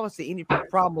herself, I don't see any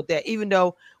problem with that, even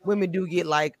though women do get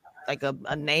like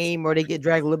a name, or they get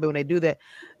dragged a little bit when they do that.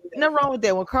 Nothing wrong with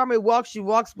that. When Carmen walks, she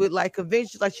walks with like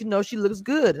conviction, like she knows she looks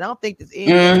good, and I don't think there's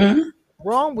anything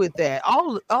wrong with that.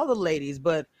 All the ladies,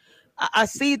 but I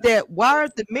see that. Why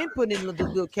aren't the men put in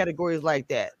little categories like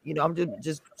that? I'm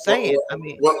just saying.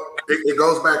 It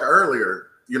goes back earlier.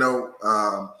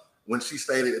 When she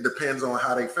stated it depends on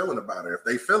how they feeling about her. If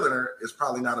they feeling her, it's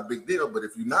probably not a big deal. But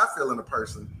if you're not feeling a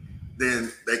person,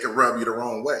 then they can rub you the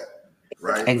wrong way,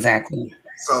 right? Exactly.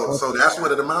 So that's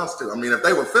what it amounts to. I mean, if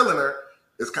they were feeling her,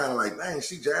 it's kind of like, dang,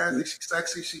 she jazzy, she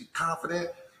sexy, she confident.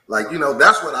 Like,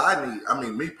 that's what I need. I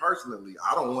mean, me personally,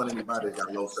 I don't want anybody that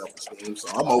got low self-esteem. So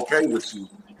I'm okay with you,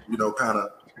 kind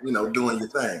of, doing your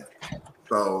thing.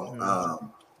 So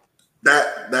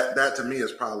that to me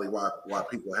is probably why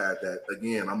people had that.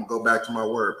 Again, I'm gonna go back to my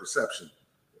word, perception.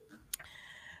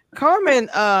 Carmen,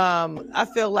 I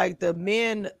feel like the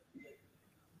men.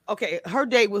 Okay, her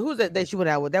date with who's that she went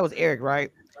out with? That was Eric,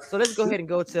 right? So let's go ahead and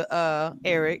go to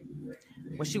Eric.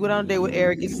 When she went on a date with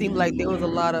Eric, it seemed like there was a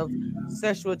lot of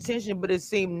sexual attention, but it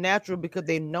seemed natural because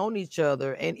they've known each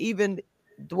other, and even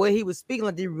the way he was speaking,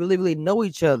 like they really, really know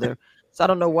each other. So I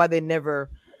don't know why they never.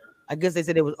 I guess they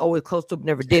said it was always close to, but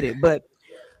never did it. But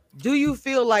do you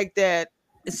feel like that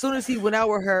as soon as he went out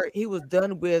with her, he was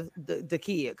done with the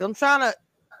kid? Because I'm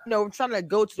trying to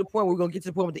go to the point where we're gonna get to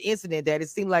the point with the incident that it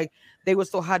seemed like they were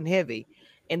so hot and heavy,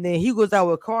 and then he goes out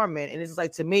with Carmen, and it's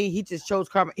like, to me, he just chose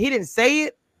Carmen. He didn't say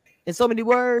it in so many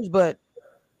words, but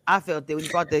I felt that when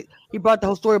he brought the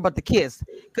whole story about the kiss,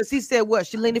 because he said, what,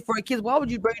 she leaned for a kiss. Why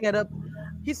would you bring that up?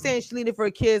 He's saying she leaned for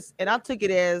a kiss, and I took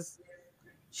it as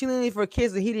she leaned for a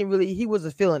kiss, and he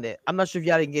wasn't feeling it. I'm not sure if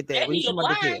y'all didn't get that.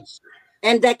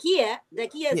 And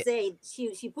Dakiya said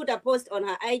she put a post on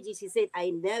her IG. She said,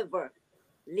 I never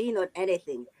lean on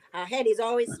anything. Her head is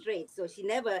always straight, so she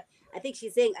never. I think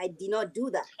she's saying, I did not do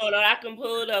that. Hold on, I can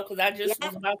pull it up because I just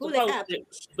was about to post it.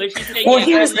 But she said, well,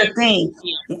 here's the thing.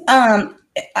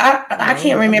 I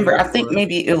can't remember. I think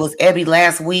maybe it was Abby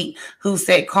last week who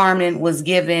said Carmen was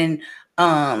giving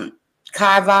Kai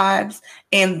vibes,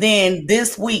 and then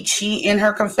this week she, in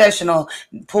her confessional,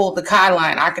 pulled the Kai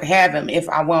line. I could have him if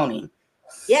I want him.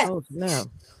 Yeah. Oh,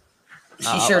 no.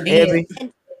 She sure did.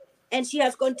 And she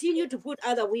has continued to put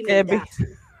other women down.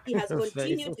 He has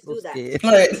continued to do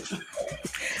that.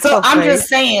 So I'm just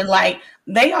saying, like,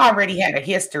 they already had a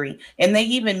history, and they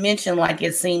even mentioned like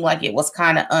it seemed like it was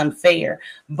kind of unfair.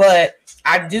 But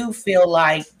I do feel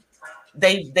like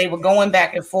they were going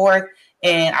back and forth,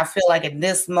 and I feel like at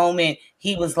this moment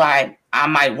he was like, I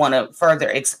might want to further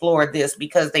explore this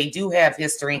because they do have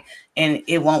history, and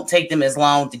it won't take them as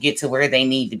long to get to where they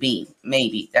need to be.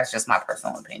 Maybe that's just my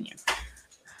personal opinion.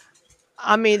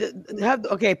 I mean,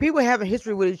 people have a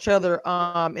history with each other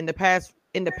in the past,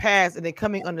 and then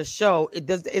coming on the show,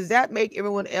 does that make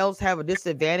everyone else have a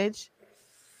disadvantage?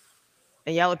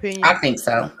 In y'all opinion? I think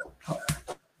so.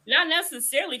 Not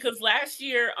necessarily, because last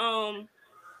year,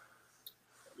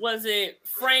 was it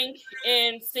Frank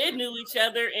and Sid knew each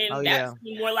other, and that's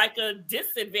more like a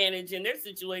disadvantage in their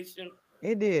situation.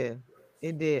 It did.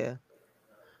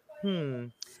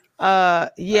 I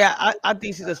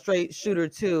think she's a straight shooter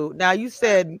too. Now you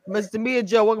said, Mr. Mia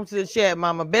Joe, welcome to the chat,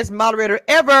 Mama. Best moderator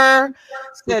ever.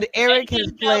 Said Eric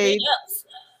has played.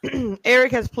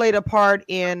 Eric has played a part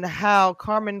in how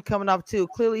Carmen coming off too.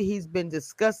 Clearly, he's been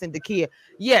discussing dakiya.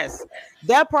 Yes,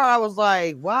 that part I was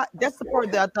like, why? That's the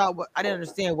part that I thought I didn't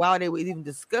understand why they were even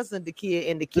discussing dakiya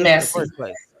and the kiss in the first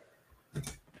place.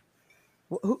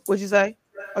 What'd you say?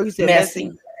 Oh, you said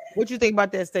messy. What you think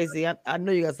about that, Stacey? I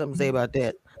know you got something to say about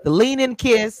that. The lean-in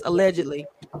kiss, allegedly,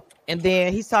 and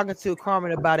then he's talking to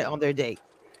Carmen about it on their date.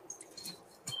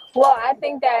 Well, I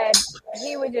think that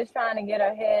he was just trying to get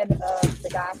ahead of the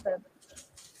gossip.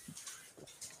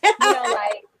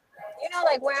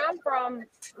 Like where I'm from,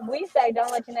 we say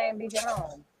don't let your name beat your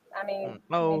home. I mean,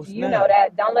 you know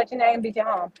that. Don't let your name beat your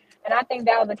home. And I think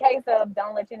that was a case of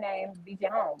don't let your name beat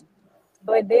your home.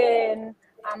 But then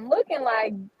I'm looking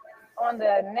like on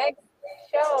the next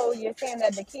show, you're saying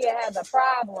that dakiya has a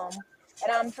problem.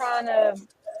 And I'm trying to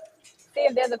see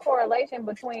if there's a correlation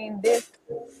between this,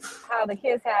 how the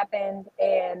kiss happened,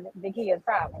 and dakiya's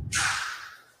problem.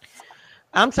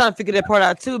 I'm trying to figure that part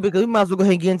out too, because we might as well go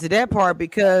ahead and get into that part,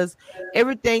 because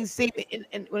everything seemed,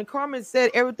 and when Carmen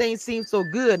said everything seemed so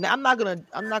good. Now I'm not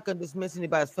gonna dismiss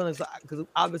anybody's feelings, because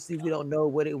obviously we don't know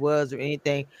what it was or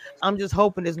anything. I'm just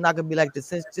hoping it's not gonna be like the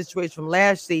situation from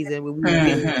last season where we were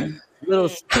getting little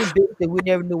tidbits that we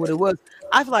never knew what it was.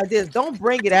 I feel like this. Don't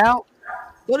bring it out.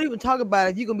 Don't even talk about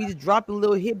it. If you're gonna be just dropping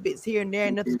little hit bits here and there,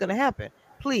 and nothing's gonna happen.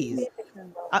 Please.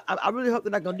 I really hope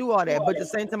they're not gonna do all that, but at the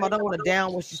same time, I don't want to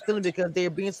down what she's feeling because they're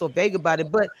being so vague about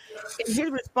it. But in his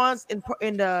response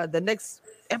in the next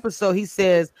episode, he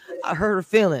says, "I hurt her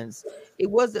feelings."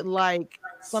 It wasn't like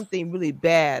something really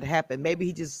bad happened. Maybe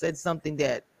he just said something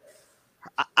that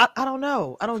I don't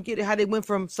know. I don't get it how they went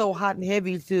from so hot and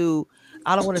heavy to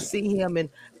I don't want to see him and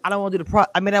I don't want to do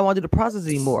I don't want to do the process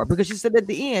anymore, because she said at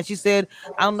the end, she said,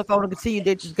 "I don't know if I want to continue to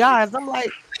date these guys." I'm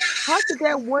like, how could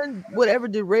that one whatever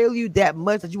derail you that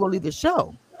much that you want to leave the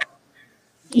show?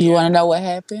 You want to know what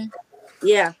happened?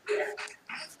 Yeah.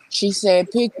 She said,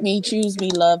 "Pick me, choose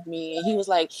me, love me." And he was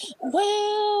like,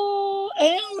 "Well,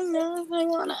 I don't know if I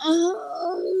want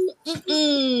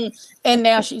to." And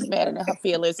now she's mad at her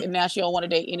feelings, and now she don't want to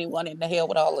date anyone. In the hell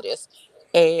with all of this.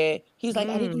 And he's like,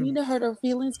 "I didn't mean to hurt her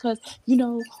feelings because,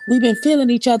 we've been feeling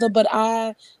each other." But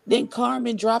then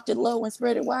Carmen dropped it low and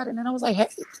spread it wide. And then I was like, hey,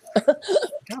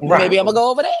 maybe I'm going to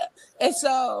go over there. And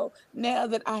so now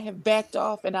that I have backed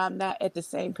off and I'm not at the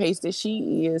same pace that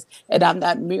she is, and I'm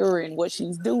not mirroring what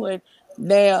she's doing,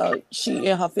 now she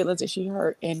in her feelings and she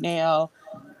hurt. And now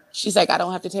she's like, "I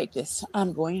don't have to take this.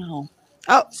 I'm going home."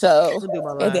 Oh, so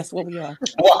and that's what we are.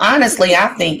 Well, honestly, I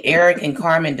think Eric and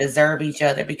Carmen deserve each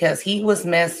other because he was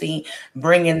messy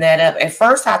bringing that up. At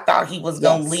first, I thought he was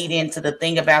going to lead into the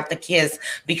thing about the kiss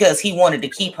because he wanted to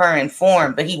keep her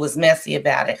informed, but he was messy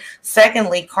about it.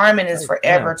 Secondly, Carmen is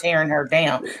forever tearing her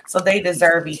down, so they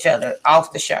deserve each other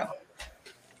off the show.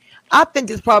 I think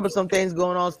there's probably some things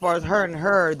going on as far as her and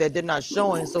her that they're not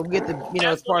showing. So we get the,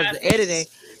 as far as the editing,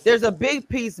 there's a big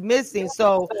piece missing.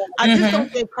 So I just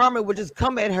don't think Carmen would just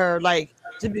come at her like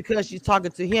just because she's talking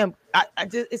to him.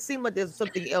 It seemed like there's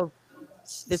something else.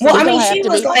 Well, I mean, she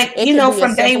was like,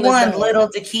 from day one, little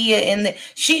dakiya, and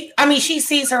she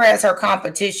sees her as her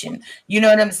competition. You know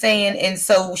what I'm saying? And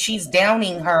so she's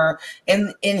downing her,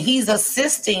 and he's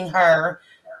assisting her,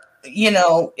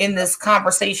 in this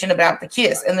conversation about the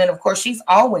kiss. And then, of course, she's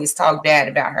always talked bad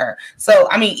about her. So,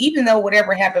 I mean, even though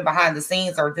whatever happened behind the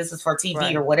scenes or this is for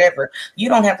TV or whatever, you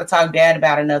don't have to talk bad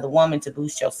about another woman to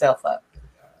boost yourself up.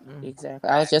 Exactly.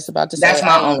 I was just about to say. That's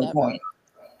my only point.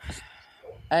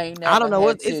 I don't know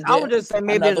what I would just say.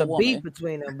 Maybe there's a beef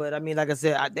between them, but I mean, like I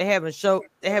said, they haven't showed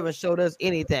us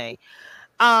anything,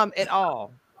 at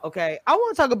all. Okay, I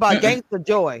want to talk about Gangsta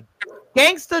Joy.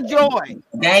 Gangsta Joy.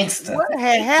 Gangsta. What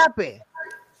had happened,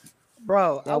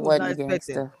 bro? That wasn't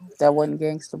gangsta. That wasn't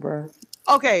gangsta, bro.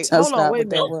 Okay, hold on. Wait a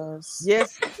minute. Was.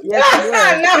 Yes, it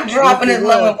was. I'm dropping it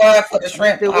low and wide for the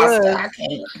shrimp pasta. I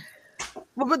can't.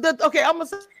 But okay, I'm gonna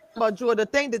say about Joy. The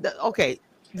thing that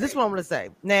this is what I'm gonna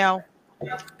say. Now,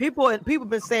 people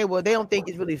been saying, well, they don't think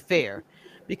it's really fair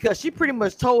because she pretty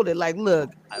much told it like,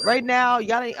 look, right now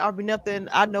y'all ain't offering nothing.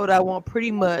 I know what I want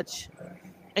pretty much,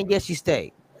 and yes, she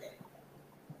stayed.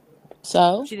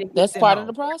 So that's part of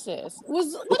the process.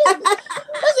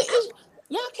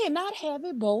 Y'all cannot have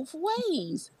it both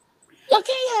ways. Y'all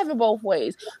can't have it both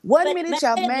ways. One minute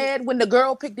y'all mad when the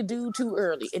girl picked the dude too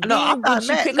early, and then when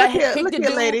she picked the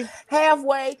dude lady.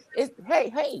 Halfway, it's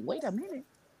hey, wait a minute.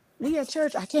 We at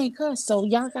church. I can't cuss, so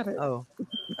y'all gotta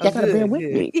bear with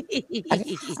me.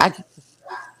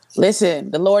 Listen,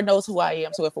 the Lord knows who I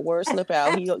am, so if a word slip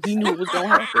out, he knew it was gonna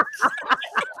happen.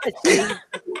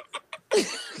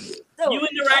 So you in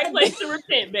the right place to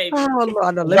repent, baby. Oh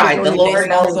Lord, no, Right, the Lord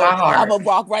knows my heart. I'm gonna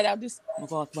walk right out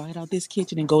this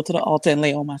kitchen and go to the altar and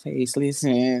lay on my face.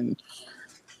 Listen.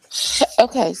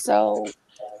 Okay, so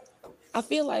I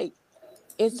feel like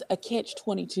it's a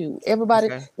catch-22. Everybody,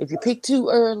 if you pick too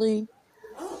early,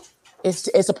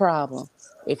 it's a problem.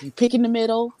 If you pick in the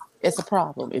middle, it's a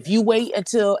problem. If you wait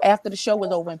until after the show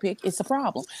is over and pick, it's a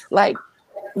problem. Like,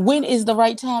 when is the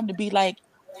right time to be like,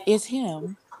 it's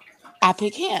him, I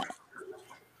pick him?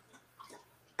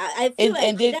 I feel like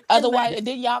and then otherwise, and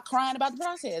then y'all crying about the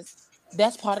process.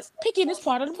 That's picking is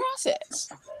part of the process.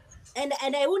 And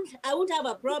I won't have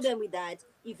a problem with that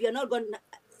if you're not gonna,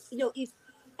 if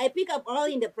I pick up all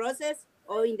in the process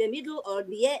or in the middle or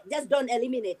the end, just don't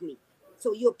eliminate me.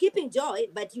 So you're keeping Joy,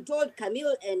 but you told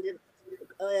Camille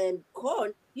and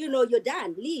Corn, you're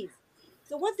done, leave.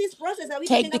 So what's this process are we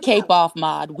Take talking the cape about? off,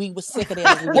 Mod. We were sick of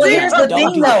that as we Well, were here's young. the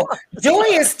thing, though. Joy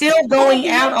is still going Abby,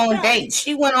 out you're on in dates.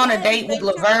 She went on a Why are date you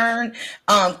with in charge?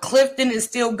 Laverne. Clifton is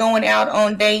still going out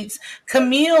on dates.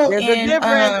 Camille There's a and difference.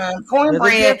 There's a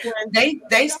Cornbread, difference.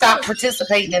 they stopped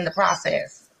participating in the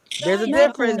process. There's a Joy,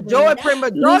 difference.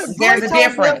 Cornbread. Joy There's a told them.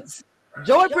 difference.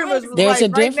 Joy pretty Joy, much was There's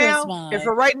like, a right difference, now, Mod. and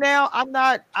for right now,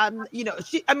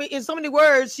 she, I mean, in so many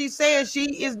words, she's saying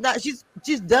she is not, she's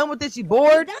done with it. She's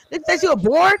bored. Did they say she was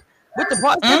bored with the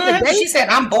process? The date? She said,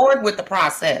 I'm bored with the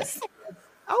process.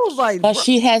 I was like, But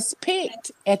she has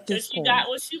picked at Because this she point. got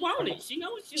what she wanted. She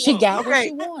know what she She wanted. got what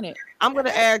she wanted. I'm gonna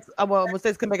ask. Well,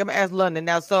 mistakes come back. I'm gonna ask London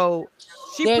now. So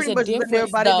she There's pretty a much let difference,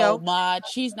 everybody though, know Mod.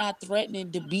 She's not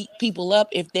threatening to beat people up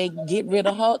if they get rid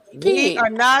of her we pig. are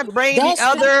not bringing the That's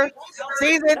other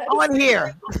season on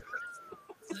here.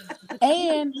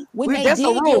 And when they That's a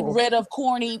did get rule. rid of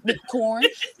Corny McCorn,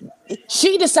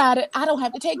 she decided, I don't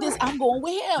have to take this. I'm going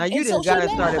with him. Now you And didn't so she got it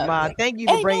left started, her. Ma. Thank you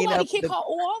for Ain't bringing nobody up kick her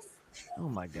off. Oh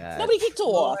my God. Nobody kicked her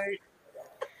off.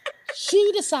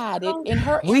 She decided in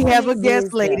her We have a infinite guest,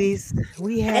 wisdom. ladies.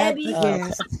 We have Abby, a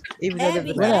guest. Even though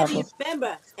there's an Abby,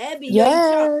 remember, Abby, you're in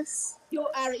charge. Yes. You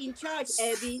are in charge,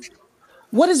 Abby.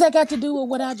 What does that got to do with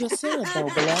what I just said, though,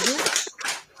 beloved?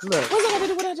 Look. What's that got to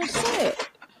do with what I just said?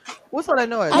 What's all that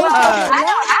noise?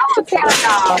 I will tell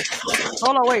y'all.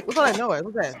 Hold on, wait. What's all that noise?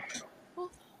 What's that? Okay.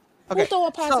 We'll throw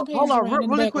a pots and pans hold on, around in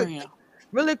the background.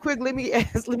 Really quick, let me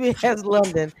ask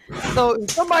London. So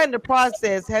if somebody in the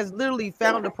process has literally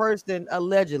found a person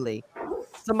allegedly,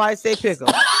 somebody say pickle,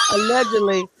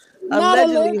 allegedly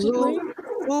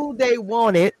who they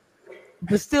wanted,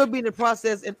 but still be in the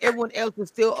process, and everyone else was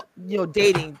still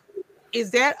dating.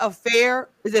 Is that fair?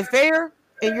 Is it fair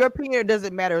in your opinion, or does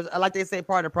it matter? Like they say,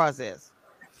 part of the process.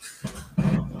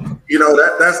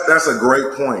 That's a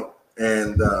great point,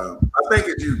 and I think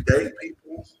as you date people.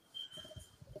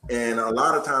 And a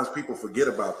lot of times people forget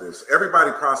about this.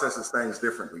 Everybody processes things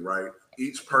differently, right?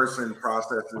 Each person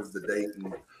processes the date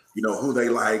and, who they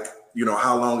like,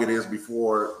 how long it is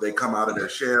before they come out of their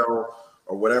shell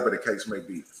or whatever the case may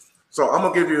be. So I'm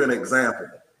going to give you an example.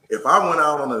 If I went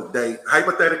out on a date,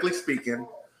 hypothetically speaking,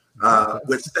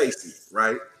 with Stacy,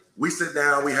 right? We sit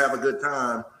down, we have a good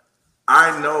time.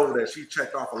 I know that she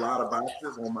checked off a lot of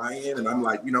boxes on my end. And I'm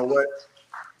like, you know what?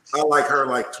 I like her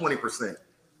like 20%.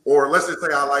 Or let's just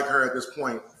say I like her at this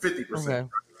point 50%. Okay.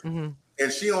 Mm-hmm.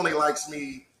 And she only likes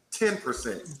me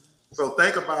 10%. So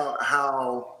think about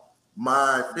how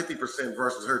my 50%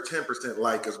 versus her 10%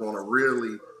 like is going to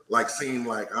really seem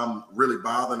like I'm really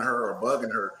bothering her or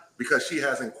bugging her because she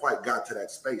hasn't quite got to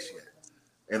that space yet.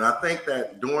 And I think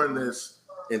that during this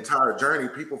entire journey,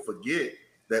 people forget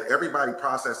that everybody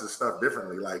processes stuff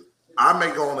differently. Like I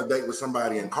may go on a date with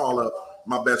somebody and call up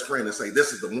my best friend and say,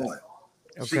 this is the one.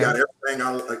 Okay. She got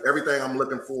everything I'm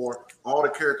looking for, all the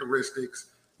characteristics.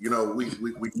 We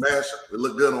mesh. We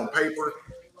look good on paper.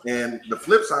 And the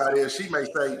flip side is she may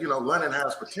say, London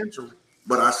has potential,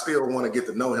 but I still want to get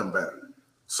to know him better.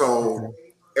 So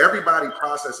everybody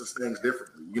processes things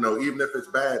differently, even if it's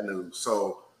bad news.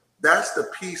 So that's the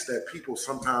piece that people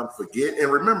sometimes forget. And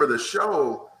remember, the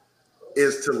show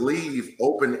is to leave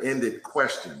open-ended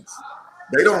questions.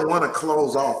 They don't want to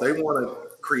close off. They want to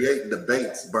create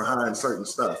debates behind certain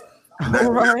stuff.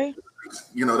 Right.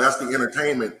 That's the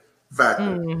entertainment factor.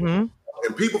 Mm-hmm.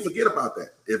 And people forget about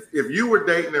that. If you were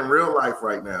dating in real life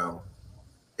right now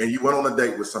and you went on a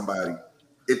date with somebody,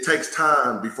 it takes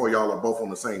time before y'all are both on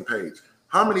the same page.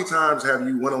 How many times have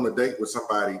you went on a date with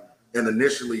somebody and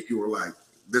initially you were like,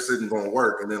 this isn't going to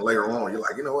work. And then later on, you're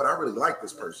like, you know what? I really like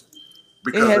this person.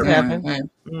 Because it has happened.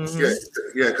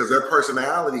 Mm-hmm. Yeah, because their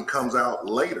personality comes out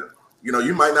later.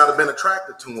 You might not have been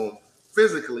attracted to them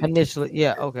physically initially.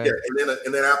 Yeah, okay. Yeah,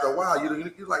 and then after a while,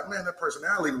 you're like, man, that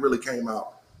personality really came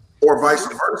out. Or vice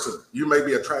versa. You may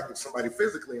be attracted to somebody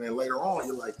physically, and then later on,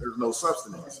 you're like, there's no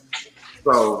substance.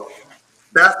 So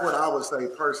that's what I would say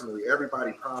personally.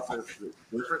 Everybody processes it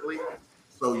differently.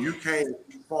 So you can't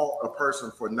fault a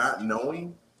person for not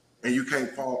knowing, and you can't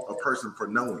fault a person for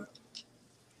knowing.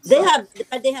 But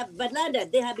Landa,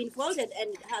 they have been faulted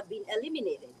and have been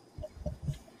eliminated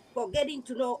for getting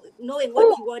to knowing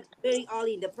what you want very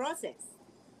early in the process.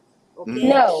 Okay.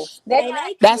 No,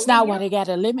 that's not why they got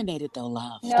eliminated though,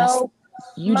 love. No,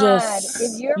 you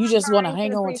just want to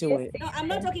hang on to it. No, I'm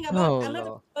not talking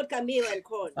about Camille and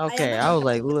Corn. Okay, I was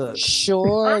like, look.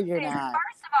 Sure, you're not.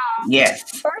 First of all,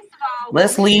 yes.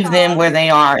 Let's leave them where they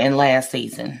are in last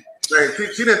season.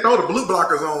 She didn't throw the blue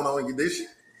blockers on you, did she?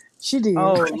 She did.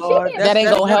 Oh Lord, that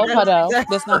ain't gonna help her though.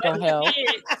 That's not gonna help.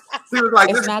 She was like,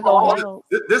 it's not gonna help.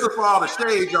 This is for all the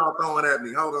shade y'all throwing at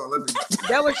me. Hold on, let me.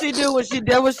 That what she do?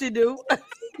 That what she do?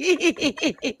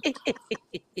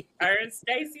 Her and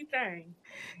Stacy thing.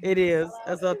 It is.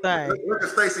 That's her thing. Look at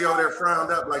Stacy over there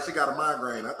frowned up like she got a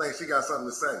migraine. I think she got something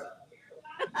to say.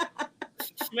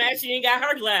 She ain't got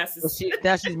her glasses. Well,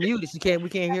 now she's muted. We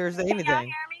can't hear her say anything. Can y'all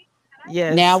hear me?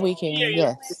 Yes. Now we can.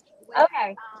 Yes.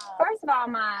 Okay. First of all,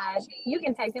 you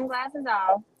can take them glasses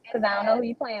off because I don't know who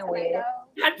you playing with.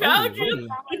 I told you.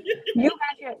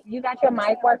 You got your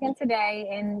mic working today,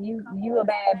 and you a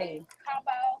bad bee.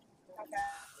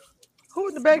 Who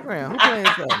in the background? Who playing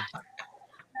something?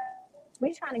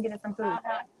 We trying to get us some food.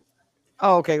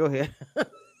 Oh, okay. Go ahead.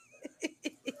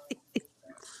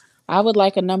 I would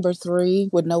like a number 3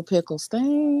 with no pickles.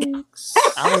 Thanks.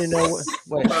 I don't even know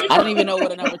what I don't even know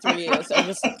what a number 3 is. So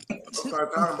just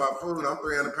start talking about food. I'm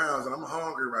 300 pounds and I'm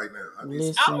hungry right now.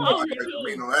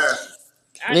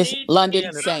 Listen,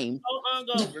 London, same.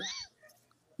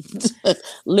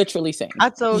 Literally same. I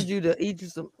told you to eat you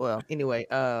some. Well, anyway.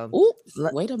 Ooh,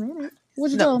 wait a minute.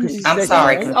 What you telling me? I'm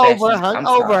sorry.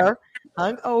 Hungover.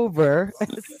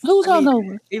 Who's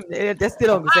hungover? That still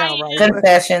don't sound right.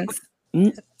 Confessions.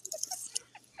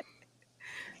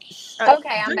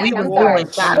 Okay, I'm back. We were doing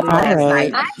shots last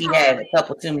night. She had a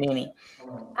couple too many.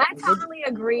 I totally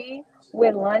agree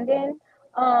with London.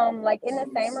 Like in the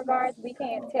same regards, we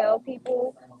can't tell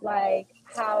people like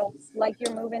how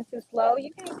you're moving too slow.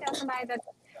 You can't tell somebody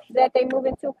that they're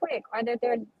moving too quick or that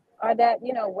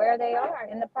where they are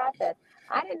in the process.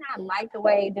 I did not like the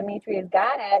way Demetrius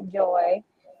got at Joy.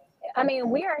 I mean,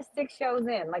 we are 6 shows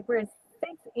in. Like we're 6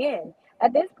 in.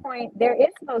 At this point, there is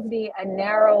supposed to be a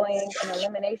narrowing and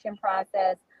elimination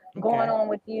process going on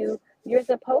with you. You're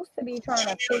supposed to be trying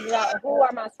to figure out who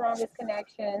are my strongest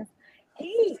connections.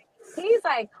 He's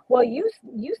like, well, you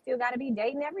still got to be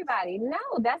dating everybody. No,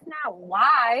 that's not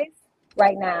wise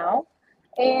right now.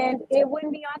 And it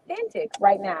wouldn't be authentic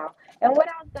right now. And what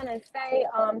I was going to say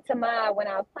to Maya when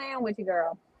I was playing with you,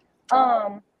 girl,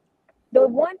 the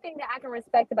one thing that I can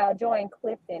respect about Joy and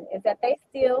Clifton is that they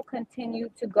still continue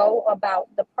to go about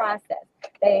the process.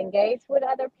 They engage with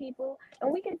other people, and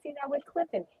we can see that with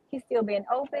Clifton. He's still being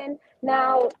open.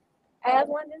 Now, as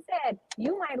London said,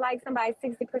 you might like somebody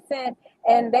 60%,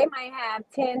 and they might have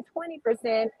 10,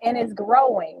 20%, and it's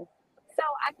growing. So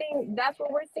I think that's what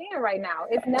we're seeing right now.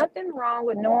 It's nothing wrong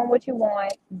with knowing what you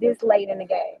want this late in the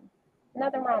game.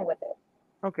 Nothing wrong with it.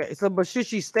 Okay, so but should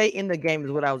she stay in the game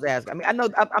is what I was asking. I mean, I know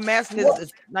I'm asking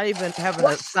this, not even having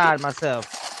a side myself.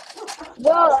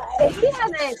 Well, he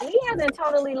hasn't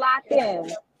totally locked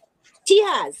in. She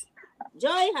has.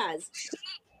 Joy has.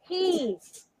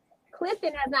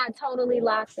 Clifton has not totally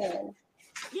locked in.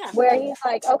 Yeah. Where he's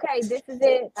like, okay, this is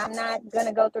it. I'm not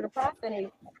gonna go through the process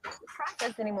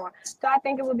anymore. So I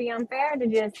think it would be unfair to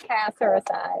just cast her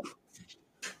aside.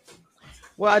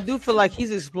 Well, I do feel like he's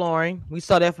exploring. We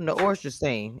saw that from the orchard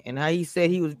scene, and how he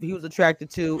said he was attracted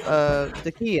to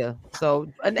dakiya.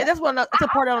 So, and that's that's a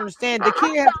part I don't understand.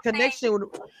 Dakiya has a connection with.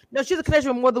 No, she's a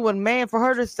connection with more than one man. For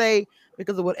her to say,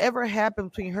 because of whatever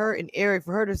happened between her and Eric,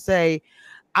 for her to say,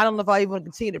 I don't know if I even want to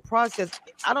continue the process.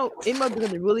 It must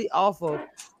be really awful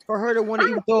for her to want to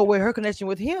even throw away her connection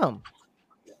with him.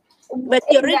 But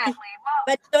you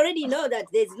already know that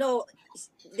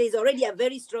there's already a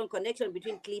very strong connection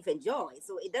between Cliff and Joy,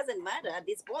 so it doesn't matter at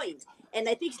this point. And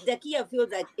I think dakiya feels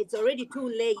that it's already too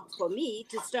late for me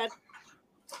to start,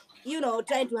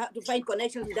 trying to have to find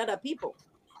connections with other people.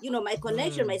 My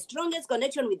connection, my strongest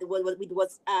connection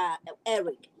was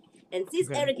Eric. And since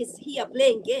Eric is here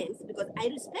playing games, because I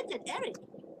respected Eric,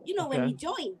 when he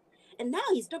joined, and now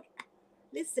he's talking.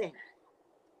 Listen,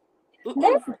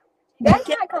 that's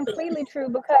not completely true,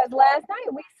 because last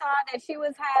night we saw that she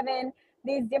was having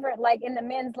these different, like in the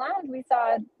men's lounge, we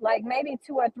saw like maybe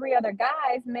 2 or 3 other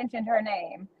guys mentioned her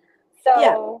name.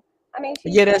 So I mean,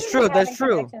 that's true. That's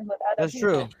true. That's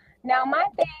true. Now my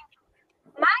thing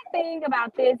my thing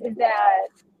about this is that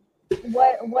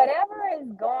whatever is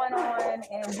going on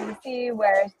in DC,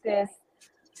 where it's this,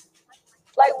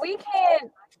 like, we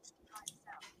can't,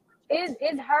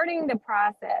 it's hurting the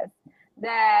process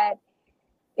that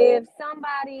if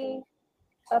somebody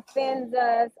offends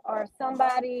us, or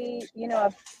somebody,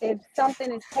 if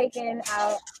something is taken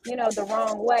out, the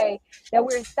wrong way, that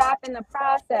we're stopping the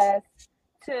process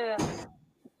to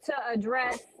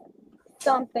address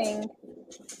something,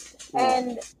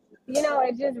 and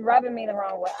it's just rubbing me the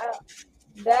wrong way.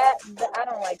 I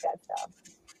don't like that stuff,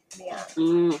 to be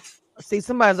honest. See,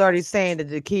 somebody's already saying that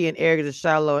the key and Eric is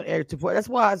shallow and Eric 2.0. That's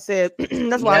why I said.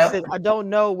 That's why I said I don't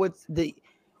know what's the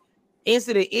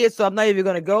incident is, so I'm not even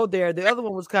gonna go there. The other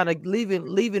one was kind of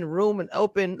leaving room and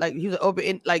open, like he was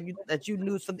open, like that you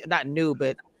knew something, not new,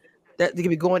 but that they could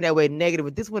be going that way negative.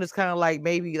 But this one is kind of like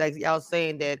maybe like y'all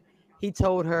saying that he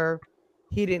told her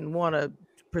he didn't want to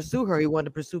pursue her, he wanted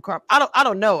to pursue Carl. I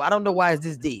don't know. I don't know why it's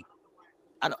this deep.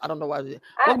 I don't know why.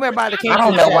 Welcome everybody that came. I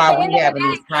don't know why we having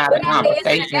these private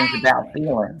conversations about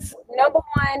feelings.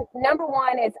 Number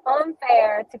one, it's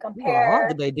unfair to compare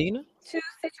two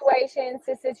situations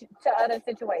to other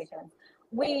situations.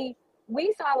 We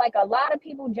saw like a lot of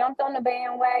people jumped on the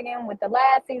bandwagon with the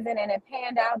last season, and it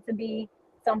panned out to be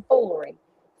some foolery.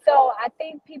 So I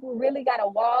think people really got to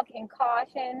walk in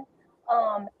caution.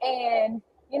 And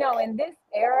in this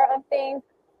era of things,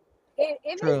 if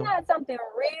it's not something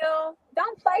real,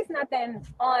 don't place nothing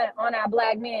on our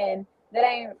black men that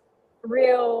ain't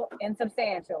real and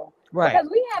substantial. Right. Because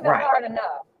we have it hard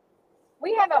enough.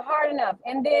 We have it hard enough.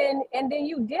 And then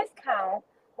you discount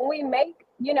when we make,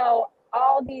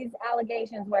 all these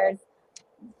allegations where it's,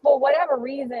 for whatever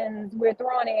reasons we're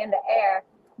throwing it in the air,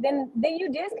 then you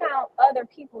discount other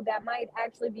people that might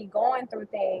actually be going through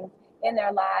things in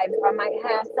their lives, or might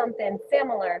have something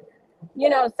similar,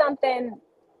 something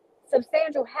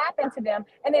substantial happen to them,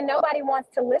 and then nobody wants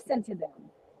to listen to them.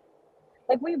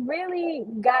 Like, we really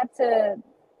got to,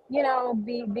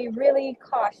 be really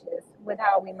cautious with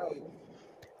how we move.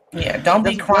 Yeah, don't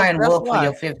be crying wolf for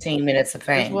your 15 minutes of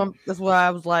fame. That's why I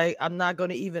was like, I'm not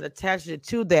going to even attach it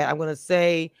to that. I'm going to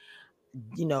say,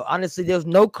 honestly, there's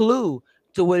no clue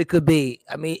to what it could be.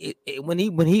 I mean, when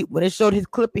it showed his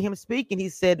clip of him speaking, he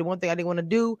said the one thing I didn't want to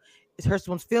do is hurt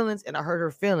someone's feelings, and I hurt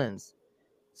her feelings.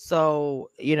 So,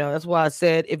 that's why I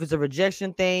said if it's a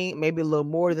rejection thing, maybe a little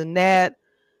more than that,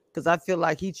 because I feel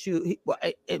like in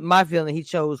my feeling, he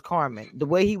chose Carmen. The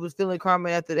way he was feeling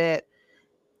Carmen after that,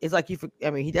 it's like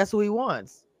that's who he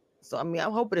wants. So, I mean,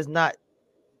 I'm hoping it's not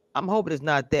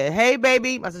that. Hey,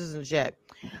 baby, my sister's in the chat.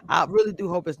 I really do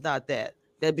hope it's not that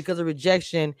because of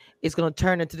rejection, it's going to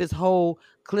turn into this whole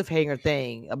cliffhanger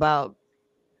thing about,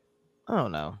 I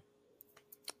don't know.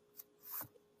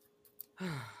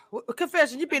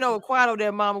 Confession, you been over quiet over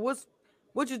there, mama.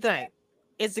 What you think?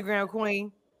 Instagram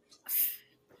queen.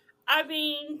 I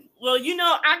mean, well,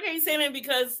 I can't say that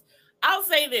because I'll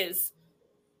say this.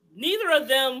 Neither of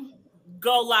them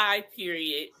go live,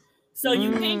 period. So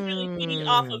you can't really feed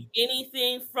off of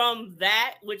anything from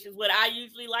that, which is what I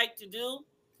usually like to do.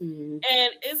 Mm-hmm.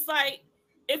 And it's like,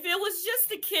 if it was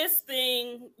just a kiss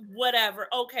thing, whatever,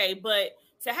 okay. But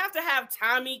to have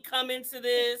Tommy come into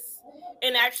this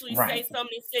and actually say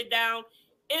something, sit down,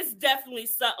 it's definitely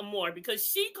something more, because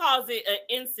she calls it an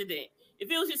incident.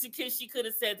 If it was just a kiss, she could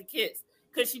have said the kiss,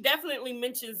 because she definitely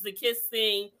mentions the kiss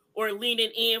thing or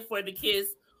leaning in for the kiss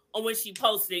on when she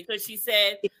posted it, because she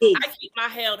said, I keep my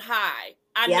head high.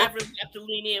 I never have to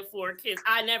lean in for a kiss.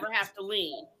 I never have to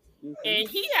lean. Mm-hmm. And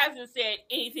he hasn't said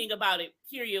anything about it,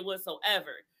 period,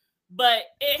 whatsoever. But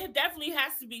it definitely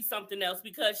has to be something else,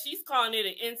 because she's calling it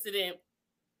an incident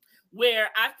where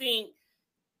I think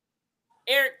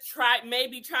Eric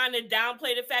maybe trying to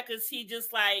downplay the fact, because he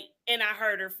just like, and I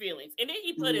hurt her feelings. And then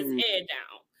he put his head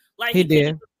down. Like he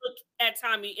did. Look at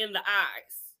Tommy in the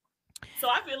eyes. So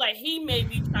I feel like he may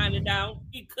be he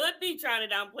could be trying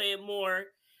to downplay it more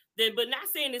but not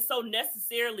saying it's so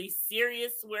necessarily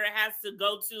serious where it has to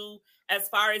go to as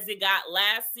far as it got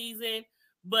last season,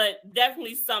 but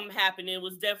definitely something happened. It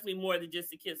was definitely more than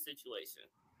just a kiss situation.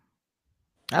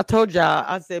 I told y'all,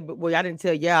 I said, but I didn't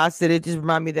tell y'all. I said it just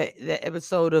reminded me that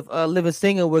episode of Living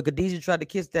Single where Khadijah tried to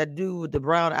kiss that dude with the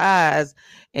brown eyes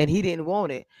and he didn't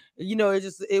want it.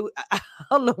 I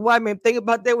don't know why, man. Think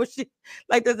about that when she,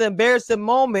 like, there's an embarrassing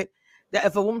moment that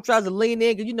if a woman tries to lean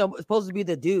in, because it's supposed to be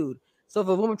the dude. So if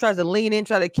a woman tries to lean in,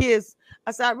 try to kiss,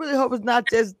 I said, I really hope it's not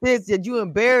just this, that you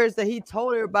embarrassed that he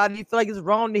told everybody. You feel like it's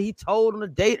wrong that he told on a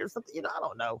date or something. I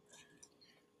don't know.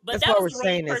 But that's that was the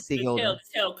wrong person to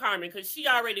tell Carmen, because she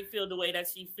already feel the way that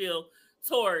she feel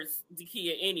towards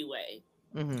dakiya anyway.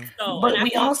 Mm-hmm. So, and But I we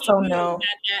think he also knew know,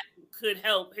 that could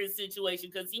help his situation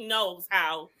because he knows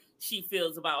how she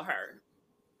feels about her.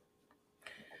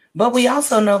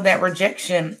 that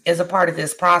rejection is a part of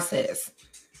this process.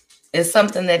 It's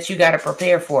something that you got to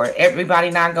prepare for. Everybody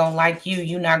not gonna like you.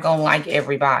 You not gonna like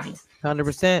everybody.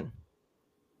 100%.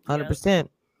 Yeah. 100%.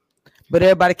 But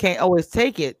everybody can't always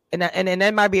take it, and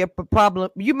that might be a problem.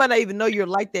 You might not even know you're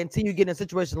like that until you get in a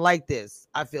situation like this.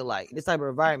 I feel like this type of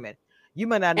environment, you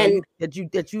might not know And that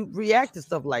you react to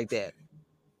stuff like that.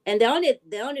 and the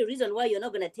only reason why you're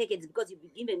not gonna take it is because you've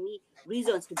given me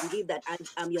reasons to believe that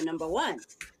I'm your number one.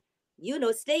 You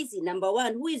know, Stacy, number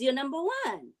one. Who is your number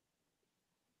one?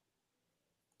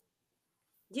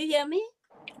 Do you hear me?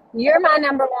 You're my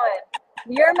number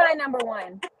one. You're my number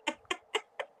one.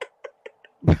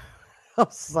 I'm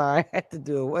sorry, I had to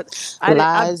do it. What?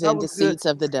 Lies and was good. deceits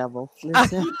of the devil.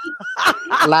 Listen,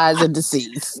 lies and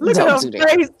deceits. Look at Don't her do that.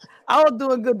 face. I was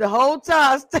doing good the whole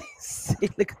time. Stacy,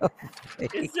 look at her As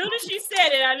face. soon as she said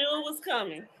it, I knew it was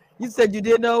coming. You said you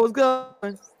didn't know it was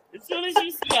coming. As soon as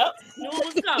you yep, knew it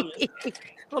was coming.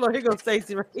 Hold on, here goes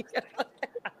Stacy right here.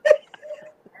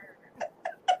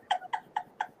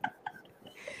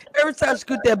 Every time she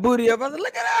scoot that booty up, I was like,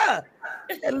 look at her.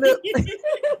 And look.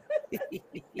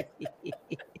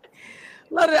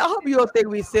 I hope you don't think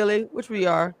we silly, which we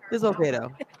are. It's okay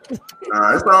though.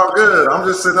 It's all good. I'm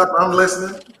just sitting up. I'm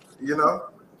listening. You know.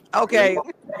 Okay.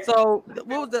 So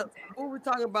what were we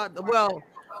talking about? Well,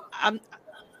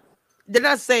 they're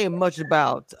not saying much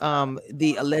about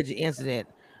the alleged incident,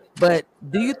 but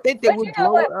do you think they But would you know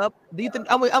blow it what? up? Do you think?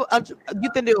 I mean, you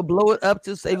think they would blow it up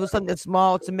to say it was something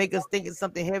small to make us think it's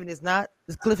something heavy? And it's not.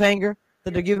 This cliffhanger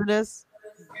that they're giving us.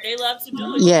 They love to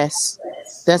do it. Yes,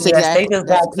 that's Yes, they exactly just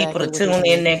want people to what they tune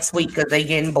in did. next week because they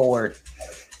getting bored.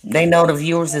 They know the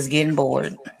viewers is getting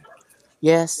bored.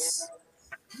 Yes,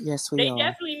 yes, we They are.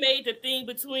 definitely made the thing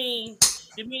between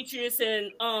Demetrius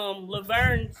and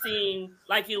Laverne seem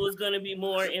like it was going to be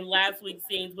more in last week's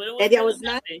scenes, but it was And there really was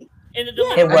nothing. nothing. And the Yeah.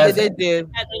 It I did. They wasn't. did.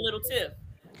 had their little tiff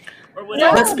or No,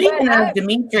 whatever. But but speaking of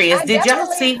Demetrius, I did y'all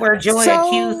definitely see where Joy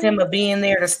accused him So of being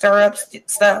there to stir up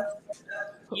stuff?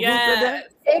 Who said that?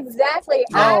 Yes. exactly.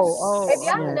 Oh, If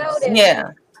y'all yes. notice, Yeah.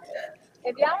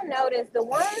 the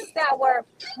ones that were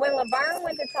when Laverne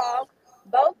went to talk,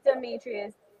 both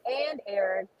Demetrius and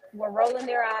Eric were rolling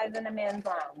their eyes in the men's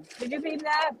lounge. Did you peep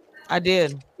that? I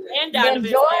did. And Then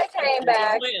Donovan Joy said came something as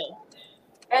back, well.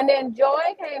 and then Joy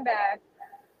came back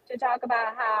to talk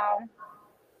about how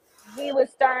he was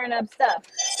stirring up stuff.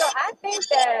 So I think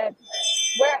that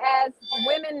whereas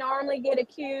women normally get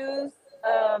accused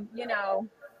of,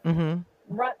 Mm-hmm.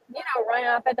 running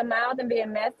off at the mouth and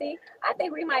being messy, I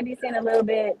think we might be seeing a little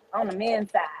bit on the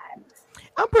men's side.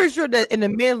 I'm pretty sure that in the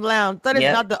men's lounge, that is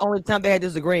Yep. not the only time they had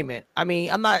disagreement. I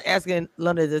mean, I'm not asking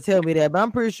London to tell me that, but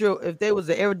I'm pretty sure if they was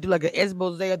to ever do like an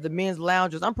expose of the men's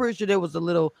lounges, I'm pretty sure there was a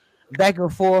little back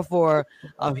and forth for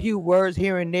a few words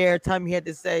here and there. Time he had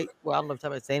to say, well, I don't know if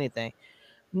time to say anything.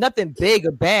 Nothing big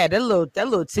or bad. That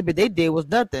little tidbit they did was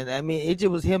nothing. I mean, it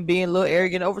just was him being a little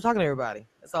arrogant, over talking to everybody.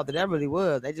 That's all that really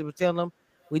was. They just was telling them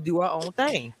we do our own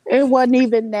thing. it wasn't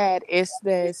even that. It's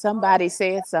that somebody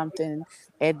said something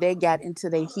and they got into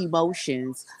their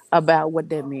emotions about what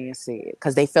that man said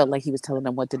because they felt like he was telling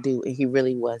them what to do and he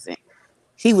really wasn't.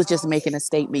 He was just making a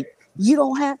statement. You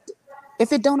don't have to.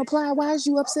 If it don't apply, why is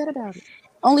you upset about it?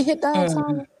 Only hit dogs Mhm.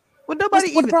 holler. Well, nobody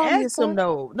What the even problem is, asked him sir?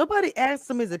 though. Nobody asked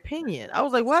him his opinion. I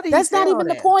was like, why did he That's say not all even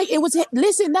the that? point. It was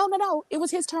listen, no. It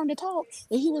was his turn to talk,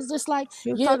 and he was just like,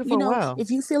 He was "Yeah, talking for a while. if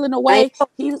you feel in a I way,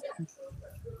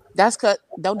 that's cut.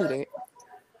 Don't do that.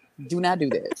 Do not do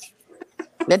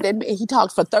that. He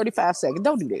talked for 35 seconds.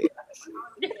 Don't do that.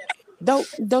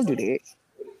 Don't do that.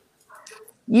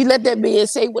 You let that man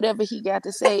say whatever he got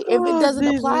to say. If it Oh, doesn't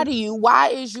apply Jesus. to you, why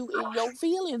is you in your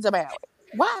feelings about it?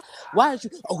 Why is you?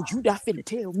 Oh, you not finna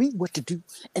tell me what to do,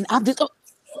 and I'm just.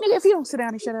 Nigga, if you don't sit down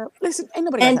and shut up, listen, ain't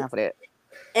nobody got and time for that.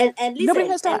 and Nobody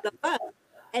listen, has time.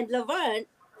 Laverne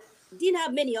didn't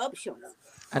have many options.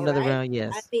 All Another right. round, I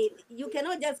yes. mean, you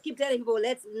cannot just keep telling people,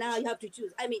 now you have to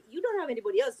choose. I mean, you don't have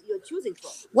anybody else you're choosing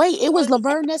from. Wait, it You was only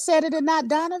Laverne that said it and not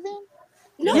Donovan?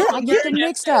 no, Yeah, I Laverne get yeah. them that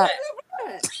mixed said up. that.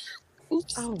 Laverne.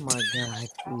 Oops. Oh my God,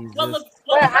 Well, Jesus.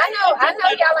 Well, Laverne I also know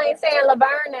said y'all ain't saying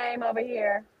Laverne name over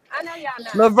here. I know y'all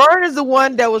not. Laverne is the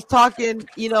one that was talking,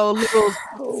 little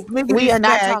smiggity We are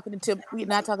not smack. talking to. We're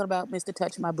not talking about Mr.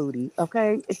 Touch My Booty.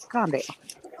 Okay, calm down.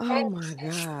 Oh And my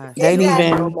gosh. They ain't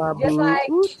exactly, Oh even. my just like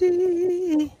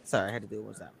booty. Sorry, I had to do it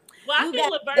one time. well, I You think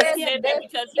guys Laverne just there's hear said that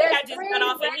there's because he there's had just got three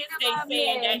off of his day random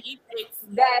saying that men he picks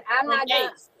that I'm from not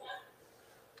gonna. Ace.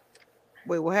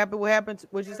 Wait, what happened? What happened?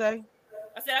 What'd you say?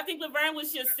 I said I think Laverne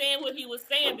was just saying what he was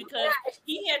saying because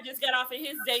he had just got off of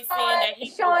his date saying that he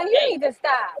Sean, you need to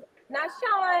stop. Now,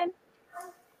 Sean.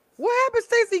 What happened,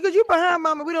 Stacey? Because you behind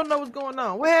Mama, we don't know what's going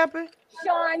on. What happened?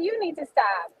 Sean, you need to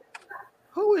stop.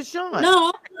 Who is Sean?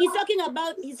 No, he's talking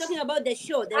about the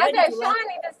show. I said Sean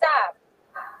need to stop.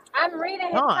 I'm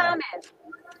reading his comments.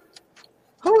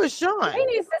 Who is Sean? He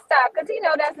needs to stop because he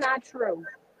know that's not true.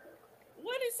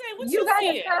 What did he say? What you got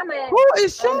his comment? Who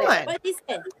is Sean? What he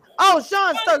said? Oh,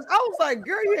 Sean Stokes. I was like,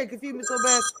 girl, you had confused me so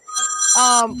bad.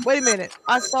 Wait a minute.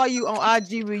 I saw you on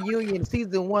IG Reunion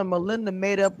season 1. Melinda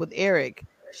made up with Eric.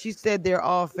 She said they're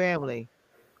all family.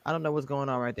 I don't know what's going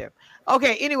on right there.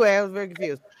 Okay, anyway, I was very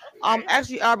confused.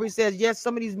 Actually, Aubrey says yes,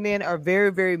 some of these men are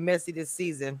very, very messy this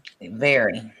season.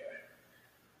 Very.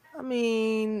 I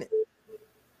mean,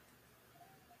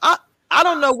 I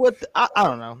don't know what I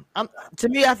don't know. To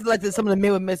me, I feel like some of the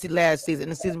men were messy last season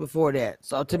and the season before that.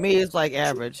 So to me, it's like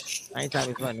average. I ain't trying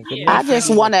to be funny. I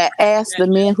just want to ask the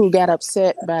men who got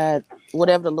upset by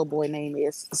whatever the little boy name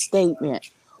is statement.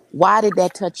 Why did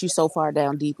that touch you so far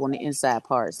down deep on the inside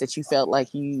parts that you felt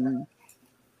like you?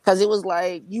 Because it was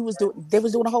like they was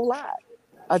doing a whole lot.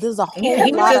 There's a whole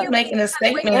he was lot just making a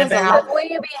statement about when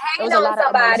you be hating on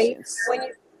somebody,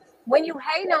 when you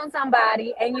hate on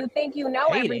somebody and you think you know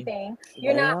everything,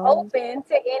 you're not open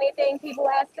to anything people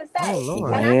have to say.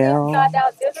 And I just thought that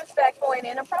was disrespectful and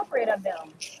inappropriate of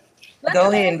them.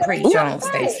 Go ahead and preach on,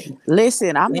 Stacey.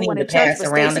 Listen, I'm the one in church for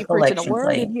Stacey preaching the word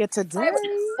plate. in here today.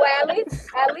 Well,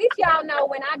 at least y'all know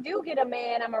when I do get a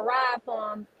man, I'm a ride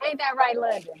for him. Ain't that right,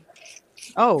 London?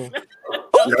 Oh. Okay.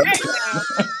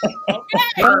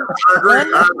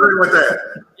 I agree with that.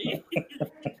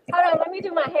 Hold on, let me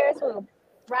do my hair swoop.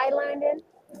 Right, London?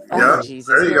 Oh, Yeah, Jesus,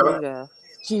 there you here go. we go.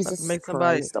 Jesus Make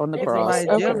somebody Christ on the cross.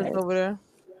 jealous over there.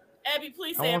 Abby,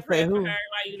 please say a prayer for her while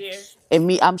you there. And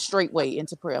me, I'm straight way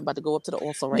into prayer. I'm about to go up to the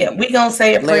altar right now. We're going to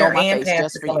say a Lay prayer on my and face pass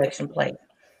just the for you. collection plate.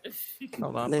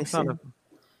 Hold on. Listen.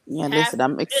 Yeah, listen,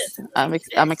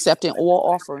 I'm accepting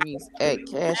all offerings at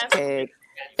 #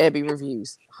 Abby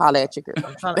Reviews. Holla at your girl.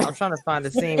 I'm trying to find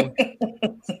the scene.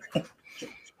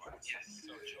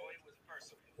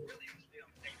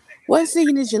 What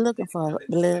scene is you looking for,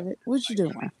 beloved? What you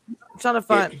doing? I'm trying to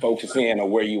find focusing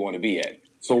on where you want to be at.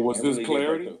 So was this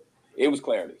clarity? It was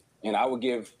clarity. And I would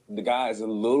give the guys a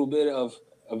little bit of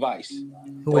advice.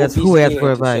 Who asked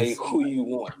for advice? Say who you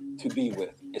want to be with.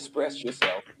 Express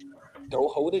yourself.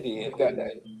 Don't hold it in.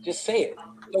 Just say it.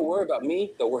 Don't worry about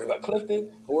me. Don't worry about Clifton.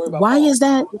 Don't worry about Why Paul. is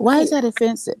that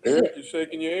offensive? Eric, you're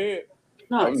shaking your head.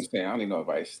 No, I'm just saying. I don't need no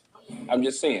advice. I'm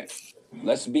just saying.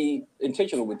 Let's be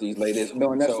intentional with these ladies.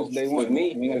 No, and that's what they want.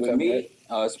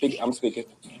 I'm speaking.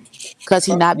 Because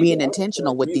he's not being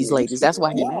intentional with these ladies. That's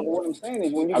why he mad. What I'm saying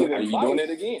is when you give advice, you doing it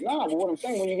again? No, but what I'm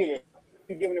saying when you're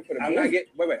giving it for the. I'm not getting.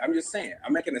 Wait. I'm just saying.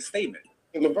 I'm making a statement.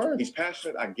 Laverne, he's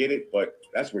passionate. I get it, but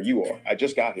that's where you are. I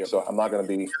just got here, so I'm not going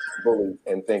to be bullied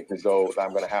and think as though I'm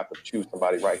going to have to choose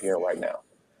somebody right here and right now.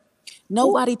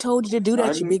 Nobody told you to do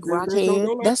that, you big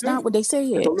rockhead. That's not what they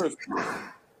said.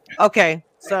 Okay,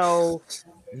 so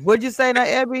what'd you say now,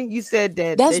 Abby? You said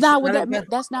that that's not what that man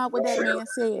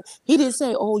said. He didn't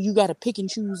say, "Oh, you got to pick and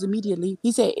choose immediately."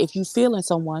 He said, "If you feeling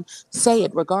someone, say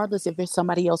it, regardless if it's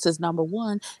somebody else's number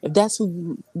one. If that's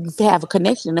who you have a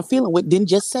connection and a feeling with, then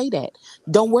just say that.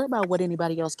 Don't worry about what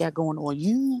anybody else got going on.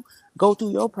 You go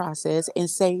through your process and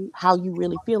say how you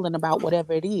really feeling about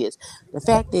whatever it is. The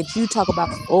fact that you talk about,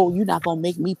 oh, you're not gonna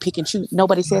make me pick and choose.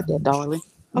 Nobody said that, darling.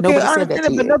 Okay, nobody I said that to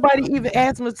but you. nobody even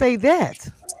asked him to say that.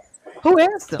 Who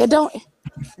asked him? It don't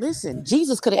listen.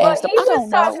 Jesus could have asked him. He was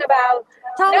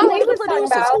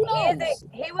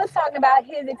talking about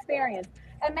his experience,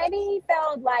 and maybe he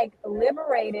felt like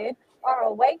liberated or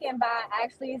awakened by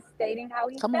actually stating how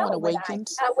he felt with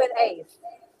Ace.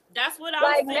 That's what I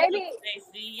was like thinking,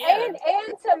 Stacey. Yeah.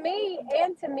 And to me,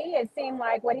 it seemed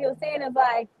like what he was saying is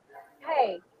like,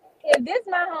 hey, if this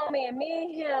my homie and me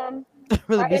and him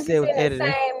are interested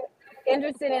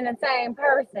in the same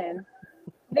person,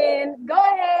 then go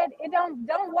ahead and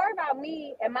don't worry about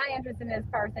me and my interest in this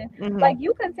person. Mm-hmm. Like,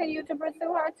 you continue to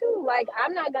pursue her too. Like,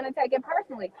 I'm not gonna take it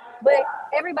personally. But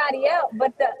everybody else,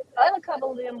 but the other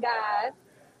couple of them guys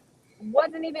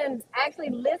wasn't even actually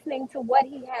listening to what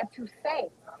he had to say.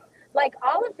 Like,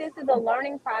 all of this is a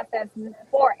learning process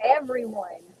for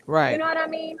everyone. Right. You know what I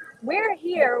mean? We're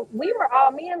here. We were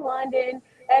all, me and London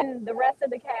and the rest of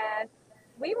the cast,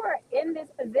 we were in this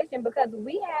position because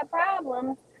we had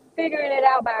problems figuring it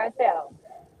out by ourselves.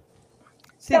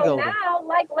 So now,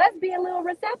 like, let's be a little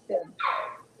receptive.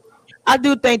 I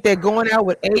do think that going out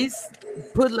with Ace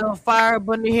put a little fire up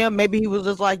under him. Maybe he was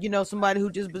just like, somebody who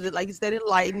just was, like you said,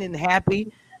 enlightened and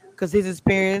happy. because his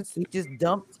experience, he just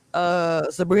dumped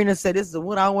Sabrina, said this is the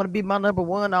one I want to be my number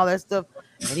one, all that stuff,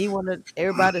 and he wanted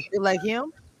everybody to feel like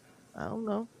him. I don't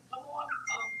know.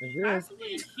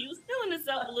 Possibly, he was feeling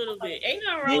himself a little bit. Ain't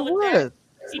nothing He wrong with that. was.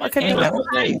 He I just can't came do out no the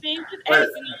same shade. thing with Ace,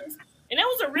 and that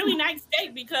was a really nice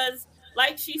date because,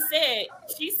 like she said,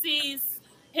 she sees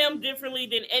him differently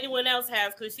than anyone else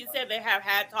has. Because she said they have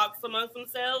had talks amongst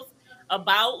themselves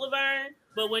about Laverne,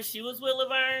 but when she was with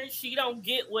Laverne, she don't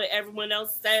get what everyone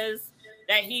else says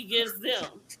that he gives them.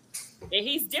 And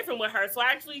he's different with her. So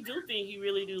I actually do think he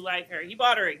really do like her. He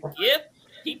bought her a gift.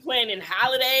 He planning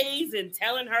holidays and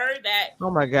telling her that, Oh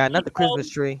my God, not the Christmas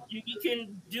tree. you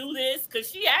can do this. Because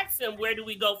she asked him, where do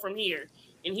we go from here?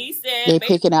 And he said, They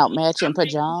basically, picking out matching I'm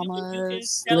thinking you can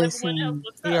pajamas. tell everyone else Listen,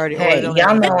 what's He up. already ordered Hey, on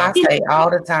y'all Amazon. know I say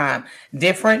all the time,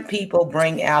 different people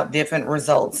bring out different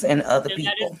results in other And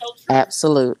that is people. so true.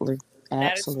 absolutely,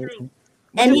 That is true. absolutely.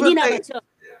 What And you he gonna didn't have say?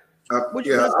 a choice. What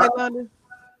you Yeah, gonna say, London?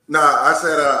 I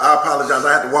said I apologize.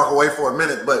 I had to walk away for a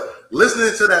minute, but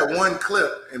listening to that one clip,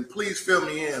 and please fill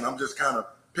me in. I'm just kind of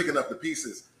picking up the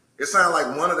pieces. It sounds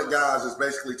like one of the guys is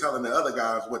basically telling the other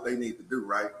guys what they need to do.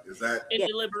 Right? Is that? In Yes.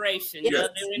 deliberation. Yes. Yeah,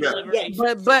 they're in Yeah.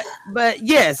 deliberation. But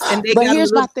yes, and they But got a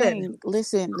here's little my upset. thing.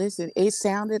 Listen. It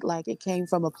sounded like it came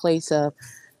from a place of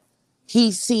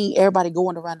he see everybody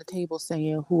going around the table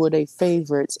saying who are their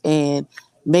favorites, and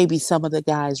maybe some of the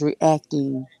guys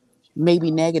reacting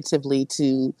maybe negatively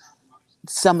to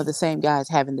some of the same guys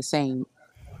having the same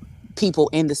people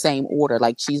in the same order.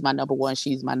 Like she's my number one,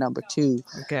 she's my number two.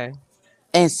 Okay.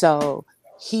 And so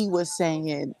he was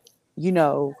saying,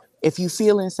 if you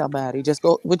feel in somebody, just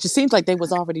go, which it seems like they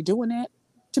was already doing that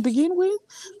to begin with.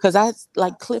 Because I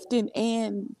like Clifton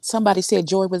and somebody said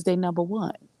Joy was their number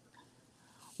one.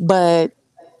 But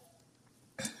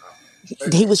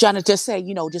he was trying to just say,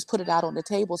 just put it out on the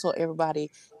table so everybody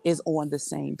is on the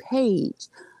same page.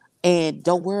 And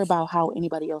don't worry about how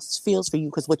anybody else feels for you,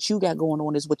 because what you got going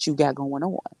on is what you got going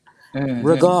on,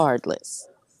 regardless.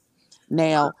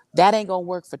 Now, that ain't going to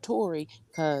work for Tory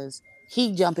because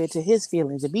he jump into his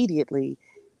feelings immediately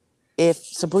if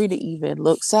Sabrina even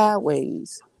looks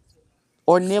sideways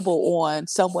or nibble on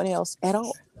someone else at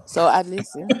all. So I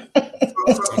listen.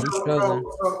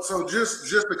 So just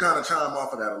to kind of chime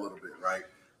off of that a little bit, right?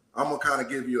 I'm gonna kind of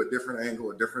give you a different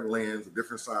angle, a different lens, a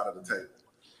different side of the table.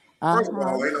 First of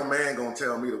all, ain't no man gonna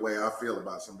tell me the way I feel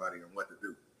about somebody and what to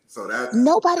do. So that's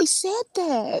nobody said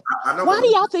that. I know. Why do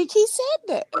y'all think he said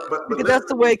that? But because that's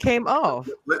the way it came off.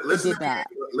 Listen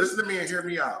to me and hear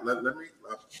me out. Let me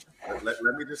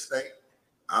just state.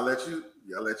 I'll let you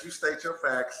state your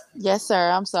facts. Yes, sir.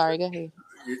 I'm sorry. Go ahead.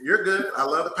 You're good. I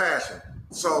love the passion.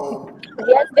 So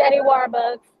yes, Daddy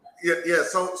Warbucks. Yeah.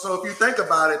 So if you think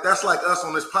about it, that's like us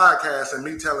on this podcast and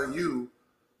me telling you,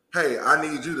 hey, I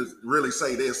need you to really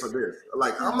say this or this.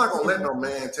 Like, I'm not gonna let no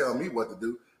man tell me what to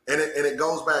do. And it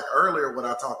goes back earlier what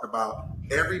I talked about.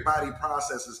 Everybody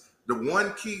processes. The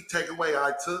one key takeaway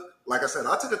I took, like I said,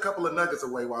 I took a couple of nuggets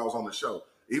away while I was on the show.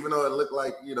 Even though it looked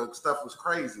like, stuff was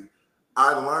crazy,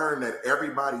 I learned that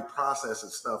everybody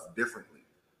processes stuff differently.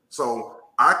 So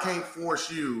I can't force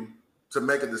you to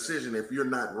make a decision if you're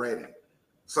not ready.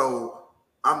 So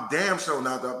I'm damn sure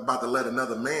not about to let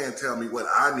another man tell me what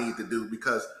I need to do,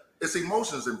 because it's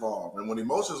emotions involved. And when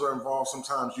emotions are involved,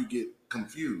 sometimes you get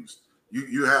confused.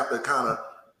 You have to kind of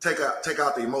take out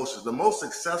the emotions. The most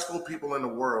successful people in the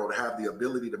world have the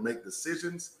ability to make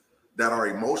decisions that are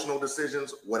emotional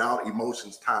decisions without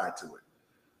emotions tied to it.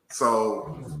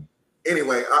 So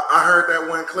anyway, I heard that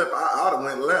one clip. I would have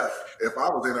went left. If I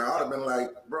was in there, I would have been like,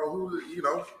 bro, you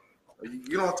don't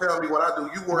tell me what I do.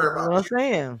 You worry about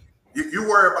you. You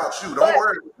worry about you. Don't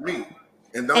worry about me.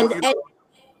 And don't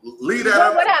leave that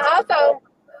up.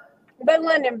 But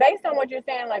London, based on what you're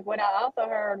saying, like what I also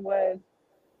heard was,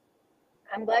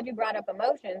 I'm glad you brought up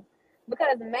emotions,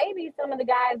 because maybe some of the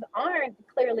guys aren't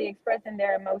clearly expressing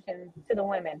their emotions to the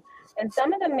women, and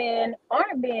some of the men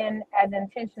aren't being as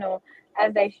intentional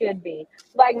as they should be.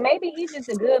 Like maybe he's just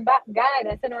a good guy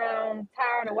that's sitting around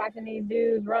tired of watching these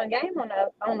dudes run game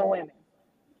on the women.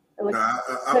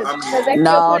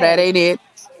 No, that ain't it.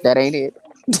 That ain't it.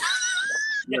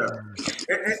 Yeah,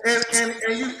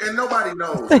 and nobody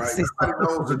knows, right? Nobody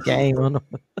knows the game on them.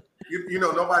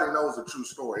 Nobody knows the true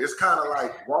story. It's kind of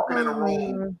like walking in a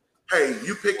room. Hey,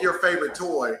 you pick your favorite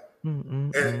toy,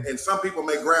 and some people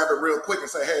may grab it real quick and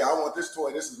say, "Hey, I want this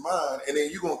toy. This is mine." And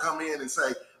then you're gonna come in and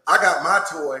say, "I got my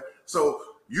toy." So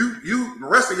you the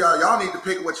rest of y'all need to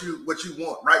pick what you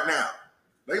want right now.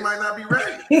 They might not be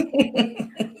ready.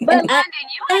 But London,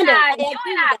 you and I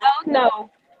both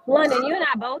know. London, you and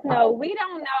I both know we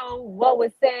don't know what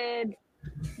was said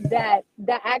that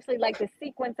actually, like, the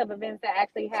sequence of events that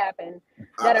actually happened,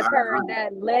 that occurred,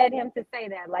 that led him to say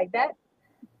that. Like, that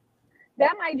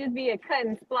might just be a cut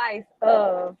and splice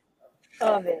of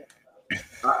it.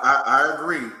 I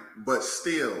agree, but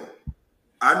still,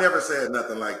 I never said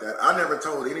nothing like that. I never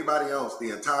told anybody else the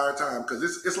entire time, because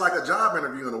it's like a job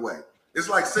interview in a way. It's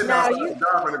like sitting outside the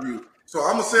job interview. So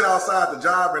I'm gonna sit outside the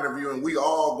job interview, and we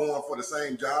all going for the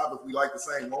same job if we like the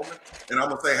same woman. And I'm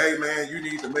gonna say, hey man, you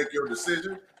need to make your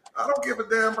decision. I don't give a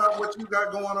damn about what you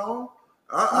got going on.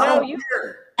 I don't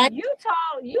care. If I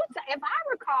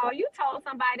recall, you told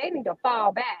somebody they need to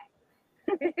fall back.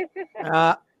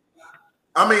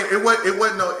 I mean, it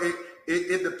wasn't no.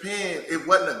 It depends. It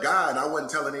wasn't a guide. I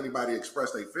wasn't telling anybody to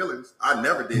express their feelings. I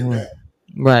never did that.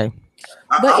 Right.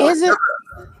 I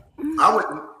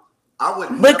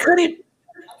wouldn't. But could it?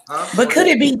 But could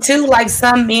it be too, like,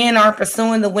 some men are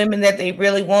pursuing the women that they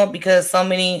really want because so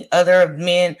many other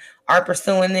men are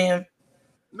pursuing them?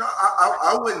 No,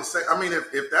 I wouldn't say. I mean,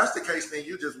 if that's the case, then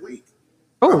you just weak.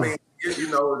 I mean, if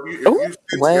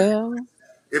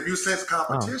you sense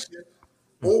competition,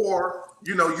 or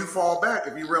you fall back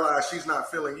if you realize she's not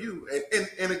feeling you.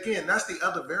 And again, that's the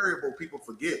other variable people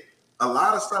forget. A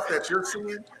lot of stuff that you're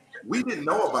seeing, we didn't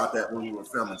know about that when we were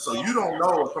filming. So you don't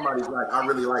know if somebody's like, I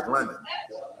really like London.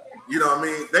 You know what I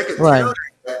mean? They can tell you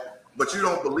that, but you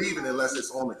don't believe it unless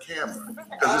it's on the camera.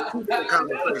 Because it's two different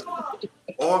conversations.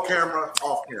 On camera,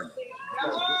 off camera.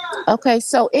 Okay,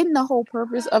 so isn't the whole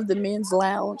purpose of the men's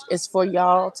lounge is for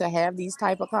y'all to have these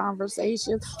type of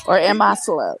conversations? Or am I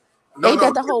slow? Ain't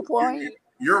that the whole point?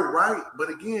 You're right, but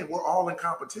again, we're all in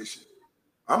competition.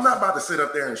 I'm not about to sit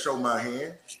up there and show my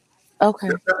hand. Okay.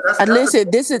 Listen,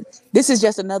 this is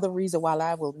just another reason why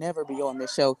I will never be on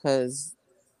this show, because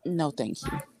no, thank you.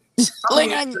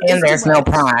 And there's no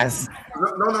prize.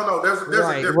 No. There's a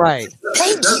difference. Right.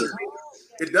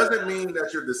 It doesn't mean that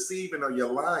you're deceiving or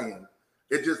you're lying.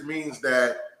 It just means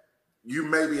that you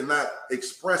maybe not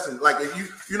expressing, like, if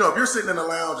you're sitting in the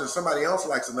lounge and somebody else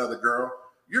likes another girl,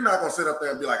 you're not gonna sit up there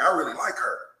and be like, I really like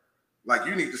her. Like,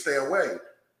 you need to stay away.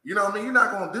 You know what I mean? You're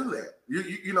not gonna do that.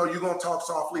 You're gonna talk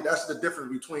softly. That's the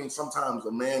difference between sometimes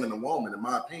a man and a woman, in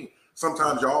my opinion.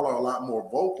 Sometimes y'all are a lot more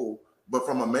vocal, but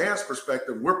from a man's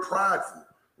perspective, we're prideful,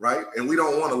 right? And we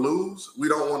don't want to lose. We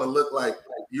don't want to look like,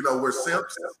 we're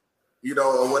simps,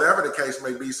 or whatever the case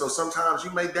may be. So sometimes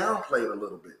you may downplay it a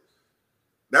little bit.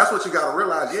 That's what you got to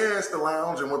realize. Yeah, it's the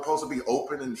lounge and we're supposed to be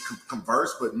open and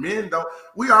converse, but men don't.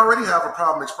 We already have a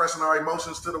problem expressing our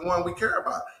emotions to the one we care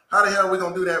about. How the hell are we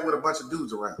going to do that with a bunch of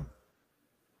dudes around?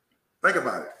 Think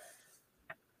about it.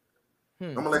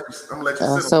 I'm going to let you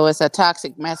sit so it's a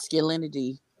toxic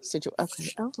masculinity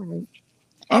situation. Okay,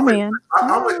 all right. Amen.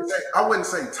 I wouldn't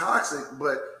say toxic,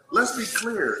 but let's be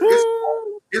clear.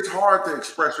 It's hard to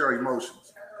express your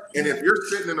emotions. And if you're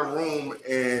sitting in a room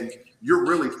and you're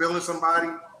really feeling somebody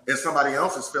and somebody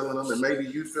else is feeling them, and maybe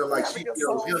you feel like she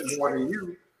feels him more than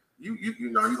you're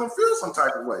gonna feel some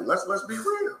type of way. Let's be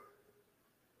real.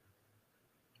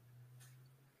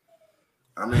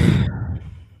 I mean,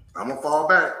 I'm gonna fall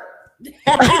back.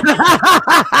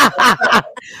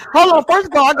 Hold on. First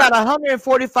of all, I got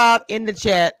 145 in the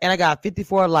chat and I got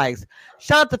 54 likes.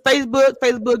 Shout out to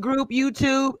Facebook group,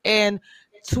 YouTube, and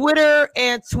Twitter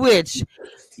and Twitch.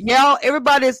 Y'all,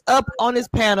 everybody's up on this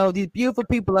panel. These beautiful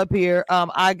people up here.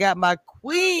 I got my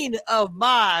queen of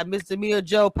my Mr. Mia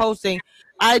Joe posting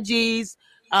IGs,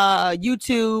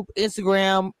 YouTube,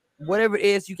 Instagram, whatever it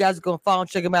is. You guys are gonna follow and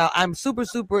check him out. I'm super,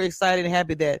 super excited and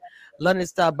happy that London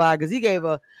stopped by, because he gave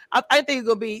I think it's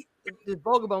gonna be the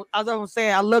vulgar. As I was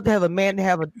saying, I love to have a man to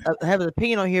have an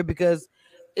opinion on here, because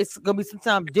it's gonna be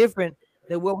sometimes different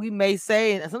than what we may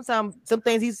say, and sometimes some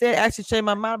things he said actually changed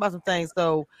my mind about some things.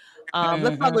 So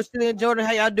let's talk with Sheila and Jordan.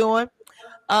 How y'all doing?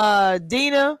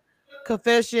 Dina,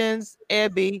 Confessions,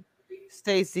 Abby,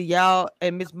 Stacy, y'all,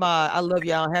 and Miss Ma. I love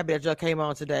y'all. I'm happy that y'all came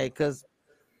on today, because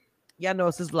y'all know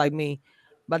it's just like me,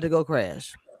 about to go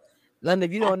crash. London,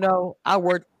 if you don't know, I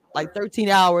work like 13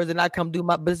 hours and I come do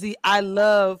but see, I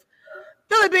love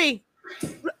Billy B.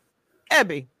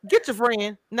 Abby, get your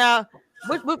friend. Now,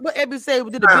 what Abby said,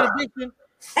 we did a benediction.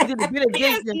 We did a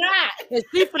benediction. And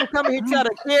she's gonna come in here try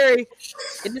to carry.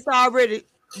 And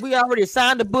we already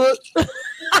signed the book.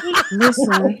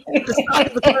 Listen,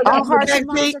 all hearts and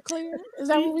minds are clear. Is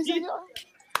that what we said?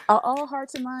 Are all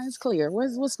hearts and minds clear?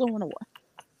 What's going on?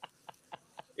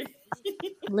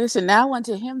 Listen, now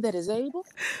unto him that is able.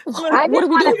 I just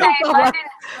want to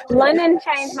say, London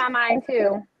changed my mind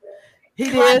too. He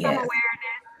did. Some awareness,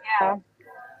 yeah.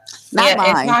 Not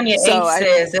mine. Tanya H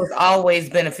says it's always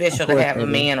beneficial to have a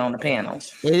man on the panel.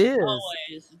 It is.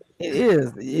 Always. It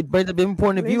is. It brings up a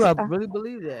point of view. I really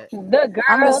believe that. The girl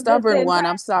I'm the that's stubborn in one. her.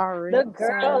 I'm sorry. The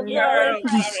girl, sorry.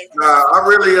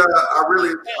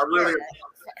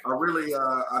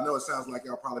 I know it sounds like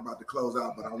y'all probably about to close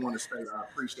out, but I want to say I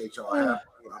appreciate y'all having me.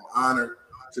 I'm honored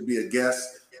to be a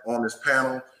guest on this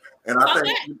panel, and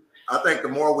I think the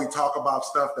more we talk about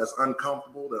stuff that's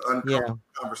uncomfortable, the uncomfortable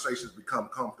conversations become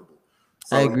comfortable.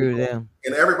 So, I agree with them.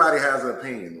 And everybody has an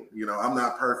opinion. You know, I'm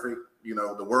not perfect. You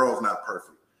know, the world's not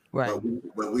perfect. Right.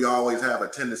 But we always have a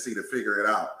tendency to figure it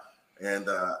out. And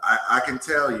I can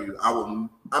tell you, I'm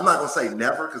not gonna say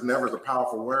never, because never is a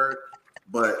powerful word.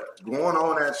 But going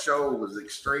on that show was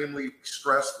extremely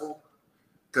stressful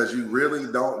because you really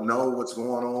don't know what's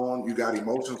going on. You got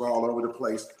emotions all over the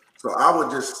place. So I would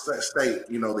just state,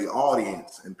 you know, the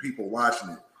audience and people watching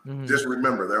it, just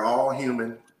remember, they're all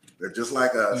human. They're just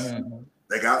like us.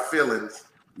 They got feelings.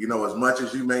 You know, as much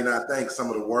as you may not think some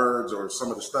of the words or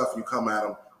some of the stuff you come at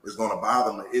them is going to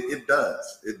bother them, it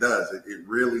does. It does. It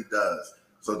really does.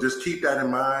 So just keep that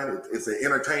in mind. It's an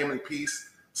entertainment piece.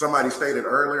 Somebody stated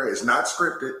earlier, it's not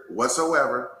scripted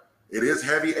whatsoever. It is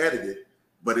heavy edited,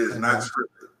 but it is not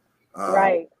scripted.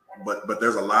 Right. But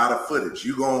there's a lot of footage.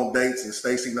 You go on dates, and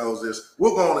Stacey knows this.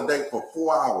 We'll go on a date for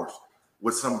 4 hours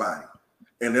with somebody,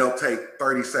 and they'll take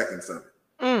 30 seconds of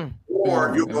it.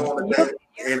 Or you go on a date,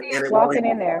 and it walking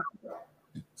in there.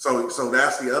 So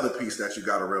that's the other piece that you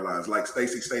got to realize. Like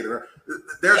Stacey stated,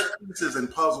 there's pieces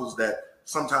and puzzles that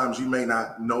sometimes you may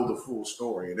not know the full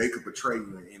story, and they could betray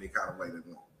you in any kind of way they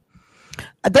want.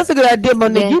 That's a good idea,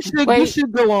 Monique. You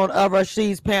should go on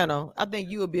Rashid's panel. I think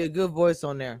you would be a good voice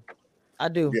on there. I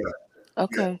do. Yeah.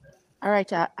 Okay. Yeah. All right,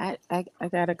 y'all. I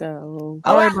gotta go.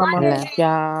 All right, Mama. I love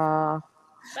y'all.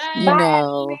 Bye. You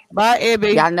know. Bye,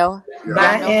 Abby. Y'all know.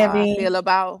 Bye, Y'all know Abby. how I feel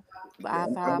about.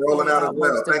 I'm rolling out as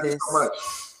well. Thank you so much.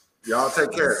 Y'all take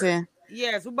care. Listen.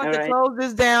 Yes, we're about to close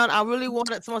this down. I really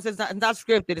wanted someone says it's not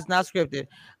scripted. It's not scripted.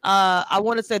 I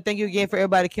want to say thank you again for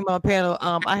everybody that came on the panel.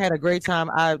 I had a great time.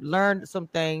 I learned some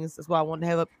things. That's why I wanted to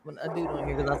have a dude on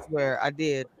here, because I swear I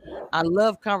did. I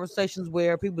love conversations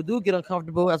where people do get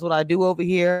uncomfortable. That's what I do over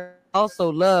here. I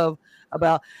also love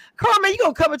about Carmen. You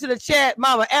gonna come into the chat,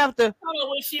 Mama? After I don't know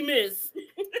what she missed.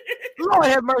 Lord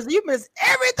have mercy, you missed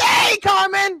everything,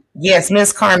 Carmen. Yes,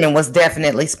 Miss Carmen was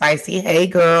definitely spicy. Hey,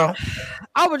 girl.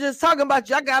 I was just talking about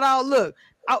you. I got all look.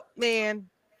 Oh man,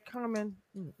 Carmen.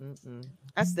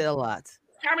 I said a lot.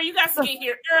 Carmen, you got to get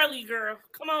here early, girl.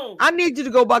 Come on. I need you to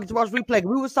go back to watch replay.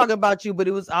 We was talking about you, but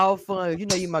it was all fun. You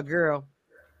know you my girl.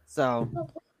 So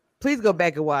please go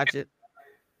back and watch it.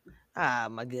 Ah,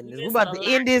 my goodness. We're about to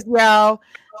end this, y'all.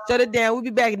 Shut it down. We'll be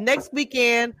back next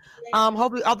weekend.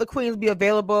 Hopefully all the queens will be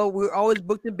available. We're always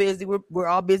booked and busy. We're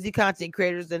all busy content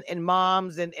creators and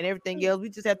moms and everything else. We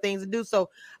just have things to do. So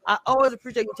I always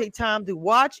appreciate you take time to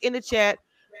watch in the chat,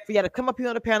 for you to come up here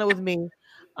on the panel with me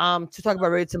to talk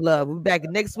about Ready to Love. We'll be back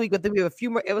next week. I think we have a few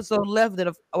more episodes left.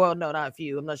 Well, no, not a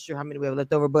few. I'm not sure how many we have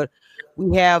left over, but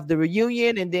we have the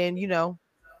reunion and then, you know,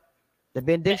 the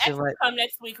benediction, right? Come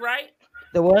next week, right?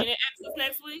 The what? And the exes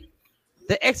next week?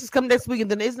 The exes come next week, and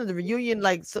then isn't the reunion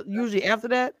like usually after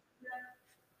that?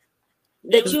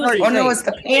 Oh no, it's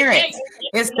the parents.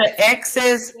 It's the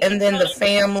exes, and then the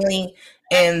family,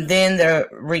 and then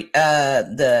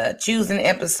the choosing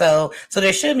episode. So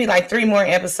there should be like 3 more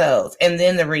episodes, and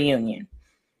then the reunion.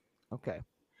 Okay.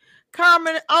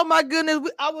 Carmen, oh my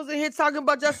goodness, I was in here talking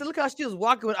about Justin. Look how she was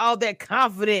walking with all that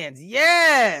confidence.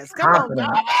 Yes, come on,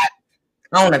 Carmen.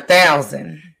 On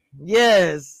 1,000.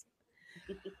 Yes.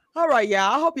 All right, y'all.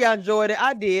 I hope y'all enjoyed it.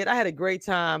 I did. I had a great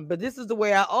time. But this is the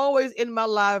way I always end my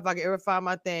life if I can ever find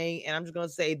my thing. And I'm just going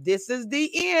to say, this is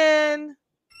the end.